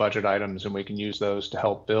to budget items, and we can use those to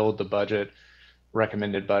help build the budget,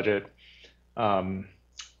 recommended budget.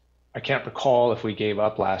 I can't recall if we gave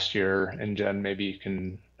up last year, and Jen, maybe you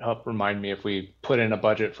can help remind me if we put in a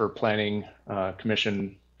budget for planning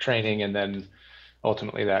commission training and then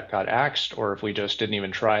ultimately that got axed, or if we just didn't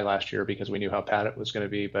even try last year because we knew how bad it was going to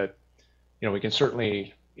be. But we can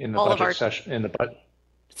certainly in the budget session in the budget.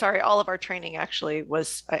 Sorry, all of our training actually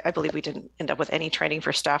was, I believe we didn't end up with any training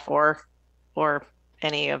for staff or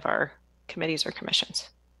any of our committees or commissions.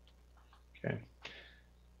 Okay.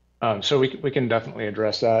 So we can definitely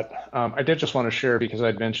address that. I did just want to share, because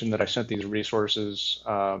I'd mentioned that I sent these resources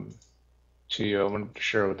to you. I wanted to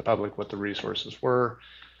share with the public what the resources were.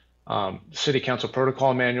 City Council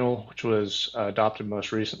Protocol Manual, which was adopted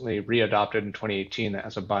most recently, re-adopted in 2018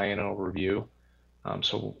 as a biennial review. I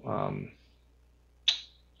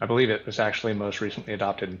believe it was actually most recently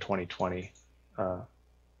adopted in 2020. I'll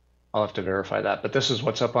have to verify that, but this is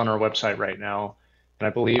what's up on our website right now. And I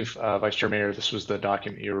believe, Vice Chair Mayor, this was the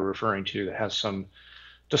document you were referring to that has some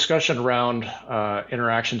discussion around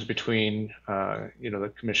interactions between,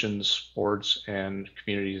 the commissions, boards, and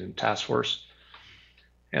communities and task force.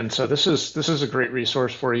 And so this is a great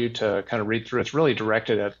resource for you to kind of read through. It's really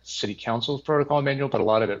directed at City Council's protocol manual, but a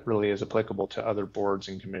lot of it really is applicable to other boards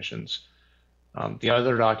and commissions. The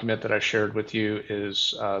other document that I shared with you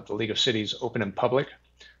is the League of Cities Open and Public.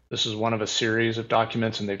 This is one of a series of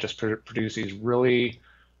documents, and they've just produced these really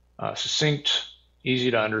succinct,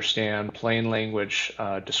 easy to understand, plain language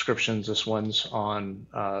descriptions. This one's on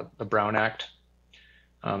the Brown Act.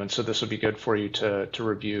 And so this would be good for you to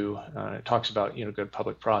review. It talks about, good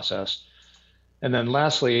public process. And then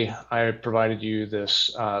lastly, I provided you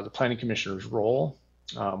this, the Planning Commissioner's role,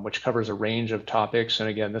 which covers a range of topics. And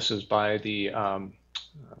again, this is by the, I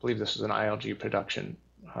believe this is an ILG production,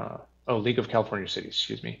 League of California Cities,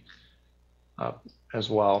 excuse me, as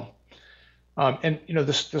well. And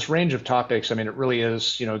this range of topics, I mean, it really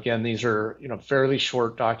is, again, these are, fairly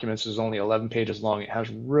short documents. Is only 11 pages long. It has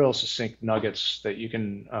real succinct nuggets that you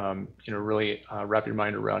can, really wrap your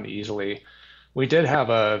mind around easily. We did have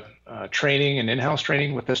a training, an in-house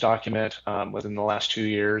training with this document within the last 2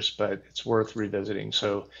 years, but it's worth revisiting.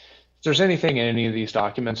 So if there's anything in any of these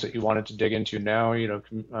documents that you wanted to dig into now,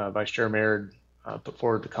 Vice Chair Mayor put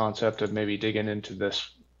forward the concept of maybe digging into this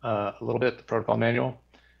a little bit, the protocol manual.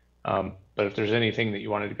 But if there's anything that you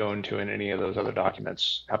wanted to go into in any of those other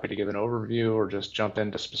documents, happy to give an overview or just jump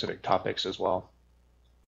into specific topics as well.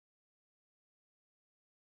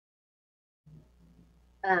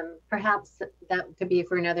 Perhaps that could be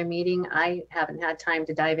for another meeting. I haven't had time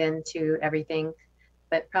to dive into everything,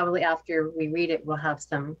 but probably after we read it, we'll have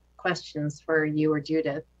some questions for you or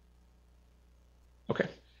Judith. Okay.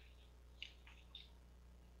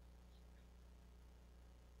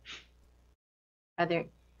 All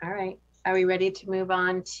right. Are we ready to move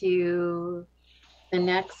on to the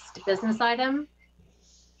next business item?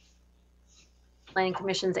 Planning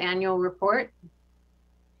Commission's annual report.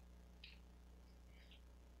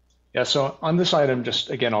 Yeah, so on this item,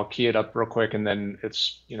 just again, I'll key it up real quick and then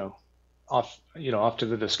it's, off to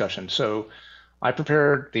the discussion. So I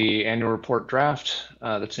prepared the annual report draft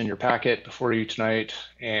that's in your packet before you tonight,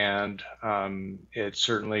 and it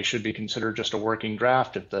certainly should be considered just a working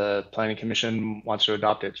draft. If the Planning Commission wants to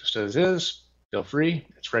adopt it just as is, feel free.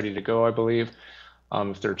 It's ready to go, I believe.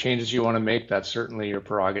 If there are changes you want to make, that's certainly your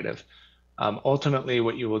prerogative. Ultimately,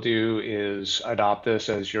 what you will do is adopt this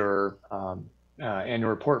as your annual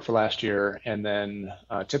report for last year, and then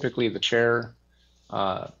typically the chair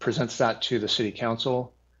presents that to the City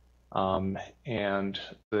Council. And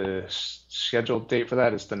the scheduled date for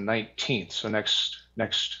that is the 19th. So next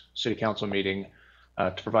City Council meeting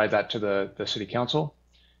to provide that to the City Council.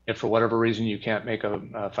 If for whatever reason you can't make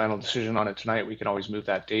a final decision on it tonight, we can always move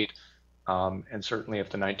that date. And certainly if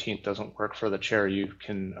the 19th doesn't work for the chair, you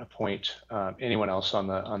can appoint anyone else on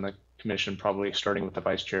the commission, probably starting with the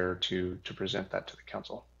vice chair, to present that to the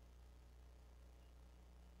council.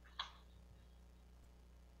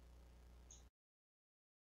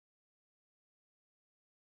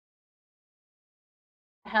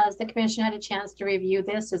 Has the commission had a chance to review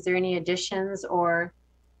this? Is there any additions or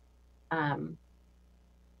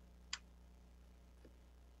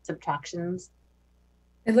subtractions?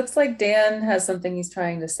 It looks like Dan has something he's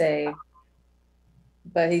trying to say,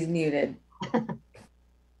 but he's muted.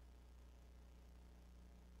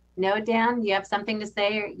 No, Dan, you have something to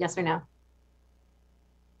say, or yes or no?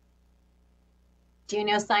 Do you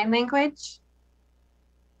know sign language?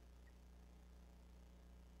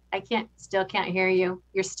 I still can't hear you.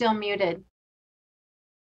 You're still muted.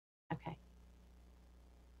 Okay.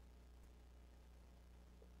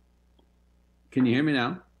 Can you hear me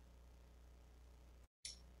now?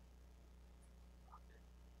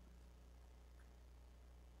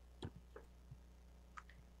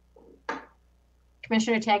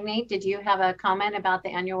 Commissioner Tagney, did you have a comment about the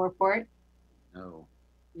annual report? No.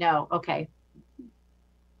 No, okay.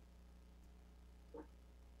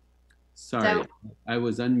 Sorry, I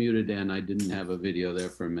was unmuted and I didn't have a video there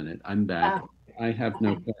for a minute. I'm back. I have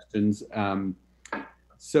no questions.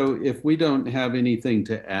 So if we don't have anything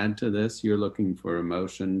to add to this, you're looking for a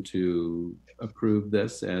motion to approve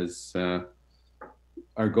this as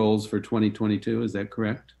our goals for 2022, is that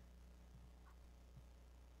correct?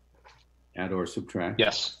 Add or subtract?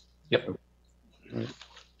 Yes. Yep. Right.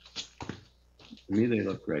 To me, they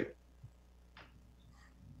look great.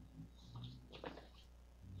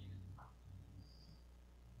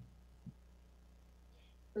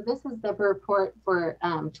 So this is the report for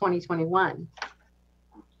 2021.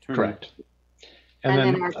 Correct. And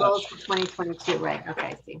then our goals for 2022, right? Okay,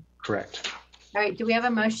 I see. Correct. All right, do we have a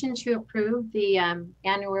motion to approve the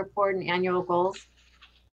annual report and annual goals?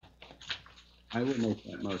 I will make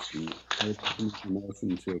that motion. I would make a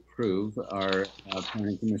motion to approve our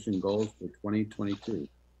planning commission goals for 2022.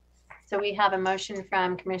 So we have a motion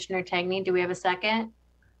from Commissioner Tagney. Do we have a second?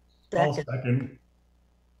 I'll second.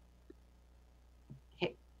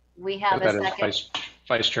 Okay. We have a second.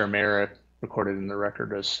 Vice Chair Mayor recorded in the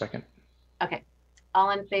record as second. Okay. All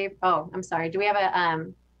in favor? Oh, I'm sorry. Do we have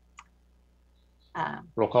a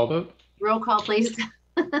roll call vote? Roll call, please.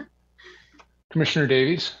 Commissioner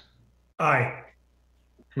Davies? Aye.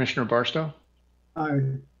 Commissioner Barstow? Aye.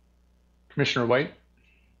 Commissioner White?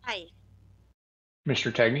 Aye.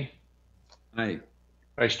 Commissioner Tagney? Aye.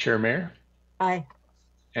 Vice Chair Mayor? Aye.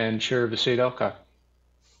 And Chair Vasid Elcock?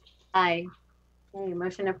 Aye. Okay,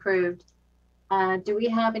 motion approved. Do we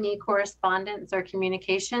have any correspondence or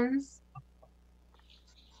communications?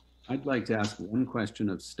 I'd like to ask one question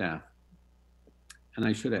of staff. And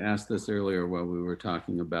I should have asked this earlier while we were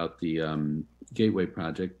talking about the Gateway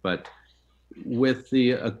project, but with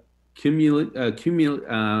the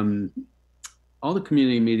all the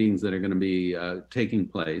community meetings that are going to be taking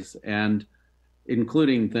place, and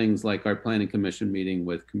including things like our planning commission meeting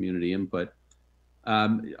with community input,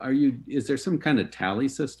 is there some kind of tally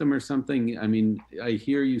system or something? I mean, I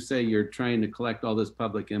hear you say you're trying to collect all this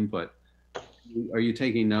public input. Are you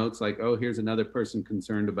taking notes like, oh, here's another person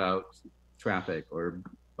concerned about traffic or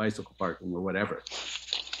bicycle parking or whatever?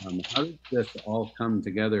 How does this all come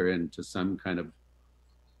together into some kind of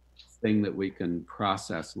thing that we can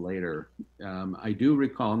process later? I do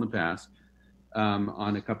recall in the past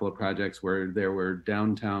on a couple of projects where there were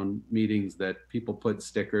downtown meetings that people put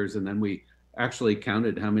stickers, and then we actually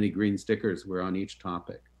counted how many green stickers were on each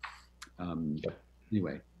topic.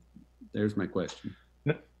 Anyway, there's my question.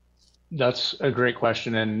 That's a great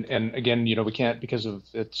question. And again, we can't, because of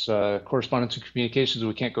its correspondence and communications,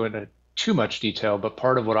 we can't go into too much detail, but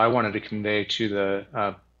part of what I wanted to convey to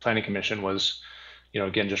the Planning Commission was,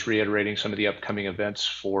 again, just reiterating some of the upcoming events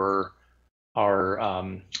for our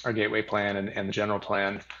Gateway Plan and the general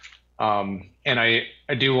plan. And I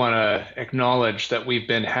do want to acknowledge that we've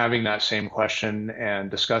been having that same question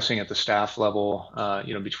and discussing at the staff level,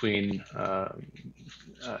 between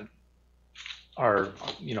our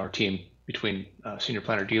team, between Senior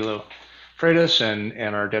Planner Dilo Freitas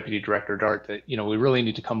and our Deputy Director Dart, that we really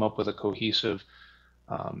need to come up with a cohesive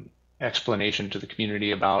explanation to the community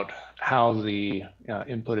about how the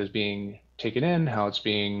input is being taken in, how it's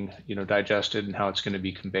being digested, and how it's going to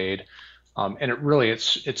be conveyed. And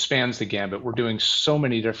it spans the gambit. We're doing so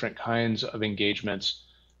many different kinds of engagements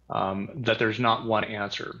that there's not one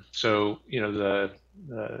answer. So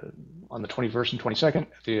on the 21st and 22nd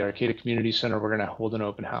at the Arcata Community Center, we're going to hold an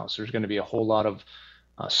open house. There's going to be a whole lot of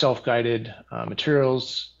self-guided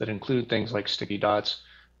materials that include things like sticky dots,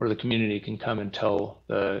 where the community can come and tell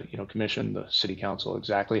the commission, the city council,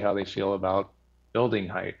 exactly how they feel about building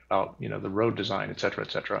height, about the road design, et cetera,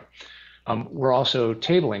 et cetera. We're also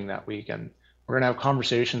tabling that weekend. We're going to have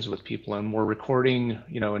conversations with people, and we're recording,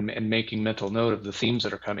 and making mental note of the themes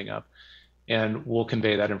that are coming up, and we'll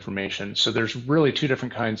convey that information. So there's really two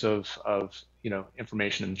different kinds of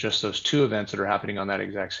information in just those two events that are happening on that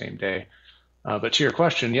exact same day. But to your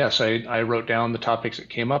question, yes, I wrote down the topics that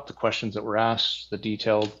came up, the questions that were asked, the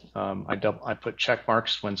detailed. I put check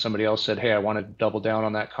marks when somebody else said, "Hey, I want to double down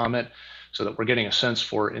on that comment," so that we're getting a sense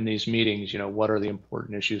for, in these meetings, what are the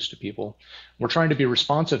important issues to people. We're trying to be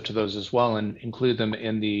responsive to those as well and include them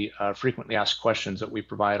in the frequently asked questions that we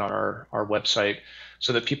provide on our website,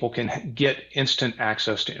 so that people can get instant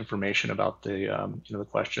access to information about the the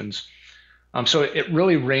questions. So it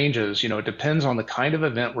really ranges. It depends on the kind of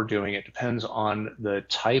event we're doing. It depends on the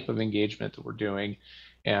type of engagement that we're doing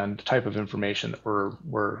and the type of information that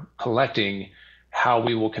we're collecting, how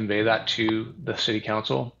we will convey that to the city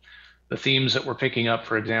council. The themes that we're picking up,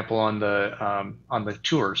 for example, on the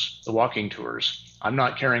tours, the walking tours, I'm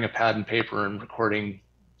not carrying a pad and paper and recording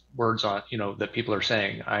words on, that people are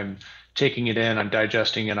saying. I'm taking it in, I'm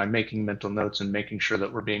digesting it, I'm making mental notes and making sure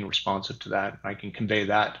that we're being responsive to that. I can convey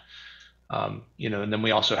that And then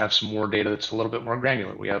we also have some more data that's a little bit more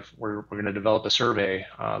granular. We're going to develop a survey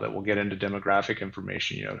that will get into demographic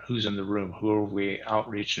information. Who's in the room, who are we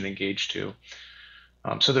outreach and engaged to.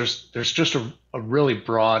 So there's just a really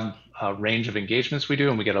broad range of engagements we do,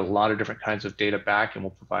 and we get a lot of different kinds of data back, and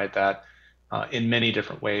we'll provide that in many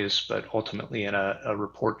different ways, but ultimately in a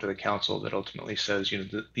report to the council that ultimately says,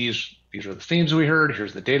 these are the themes we heard.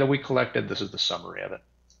 Here's the data we collected. This is the summary of it.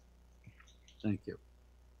 Thank you.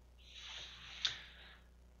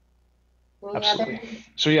 Absolutely.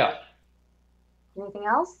 So yeah. Anything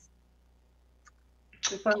else?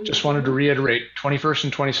 Just wanted to reiterate, 21st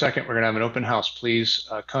and 22nd, we're going to have an open house. Please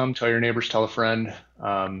come, tell your neighbors, tell a friend.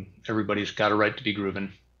 Everybody's got a right to be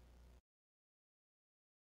grooving.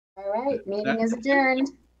 All right, meeting is adjourned.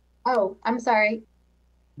 Oh, I'm sorry.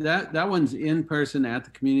 That one's in person at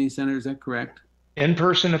the community center, is that correct? In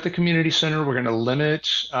person at the community center, we're going to limit,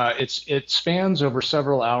 it spans over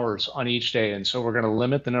several hours on each day. And so we're going to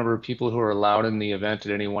limit the number of people who are allowed in the event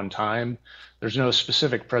at any one time. There's no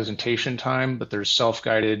specific presentation time, but there's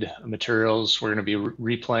self-guided materials. We're going to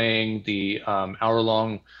be replaying the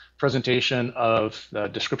hour-long presentation of the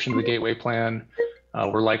description of the Gateway Plan.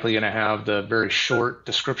 We're likely going to have the very short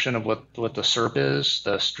description of what the SIRP is,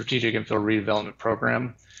 the Strategic Infill Redevelopment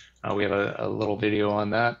Program. We have a little video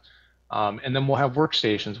on that. And then we'll have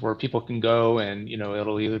workstations where people can go and,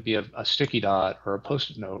 it'll either be a sticky dot or a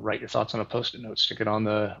Post-it note, write your thoughts on a Post-it note, stick it on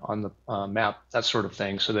the map, that sort of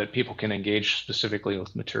thing, so that people can engage specifically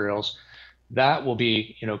with materials. That will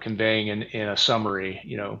be, conveying in a summary,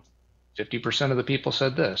 50% of the people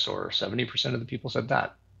said this, or 70% of the people said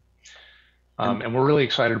that. And we're really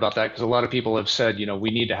excited about that because a lot of people have said,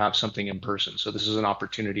 we need to have something in person. So this is an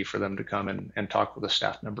opportunity for them to come and talk with a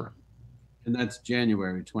staff member. And that's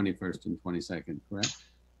January 21st and 22nd, correct?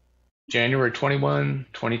 January 21,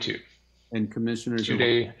 22. And commissioners?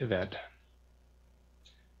 Two-day event.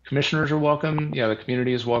 Commissioners are welcome. Yeah, the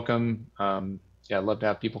community is welcome. Yeah, I'd love to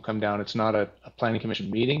have people come down. It's not a planning commission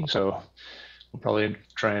meeting, so we'll probably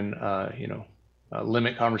try and,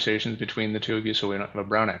 limit conversations between the two of you so we don't have a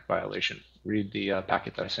Brown Act violation. Read the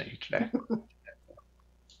packet that I sent you today.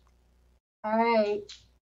 All right.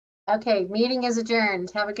 Okay, meeting is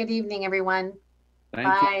adjourned. Have a good evening, everyone. Thank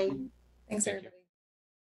Bye. you. Thanks, everybody.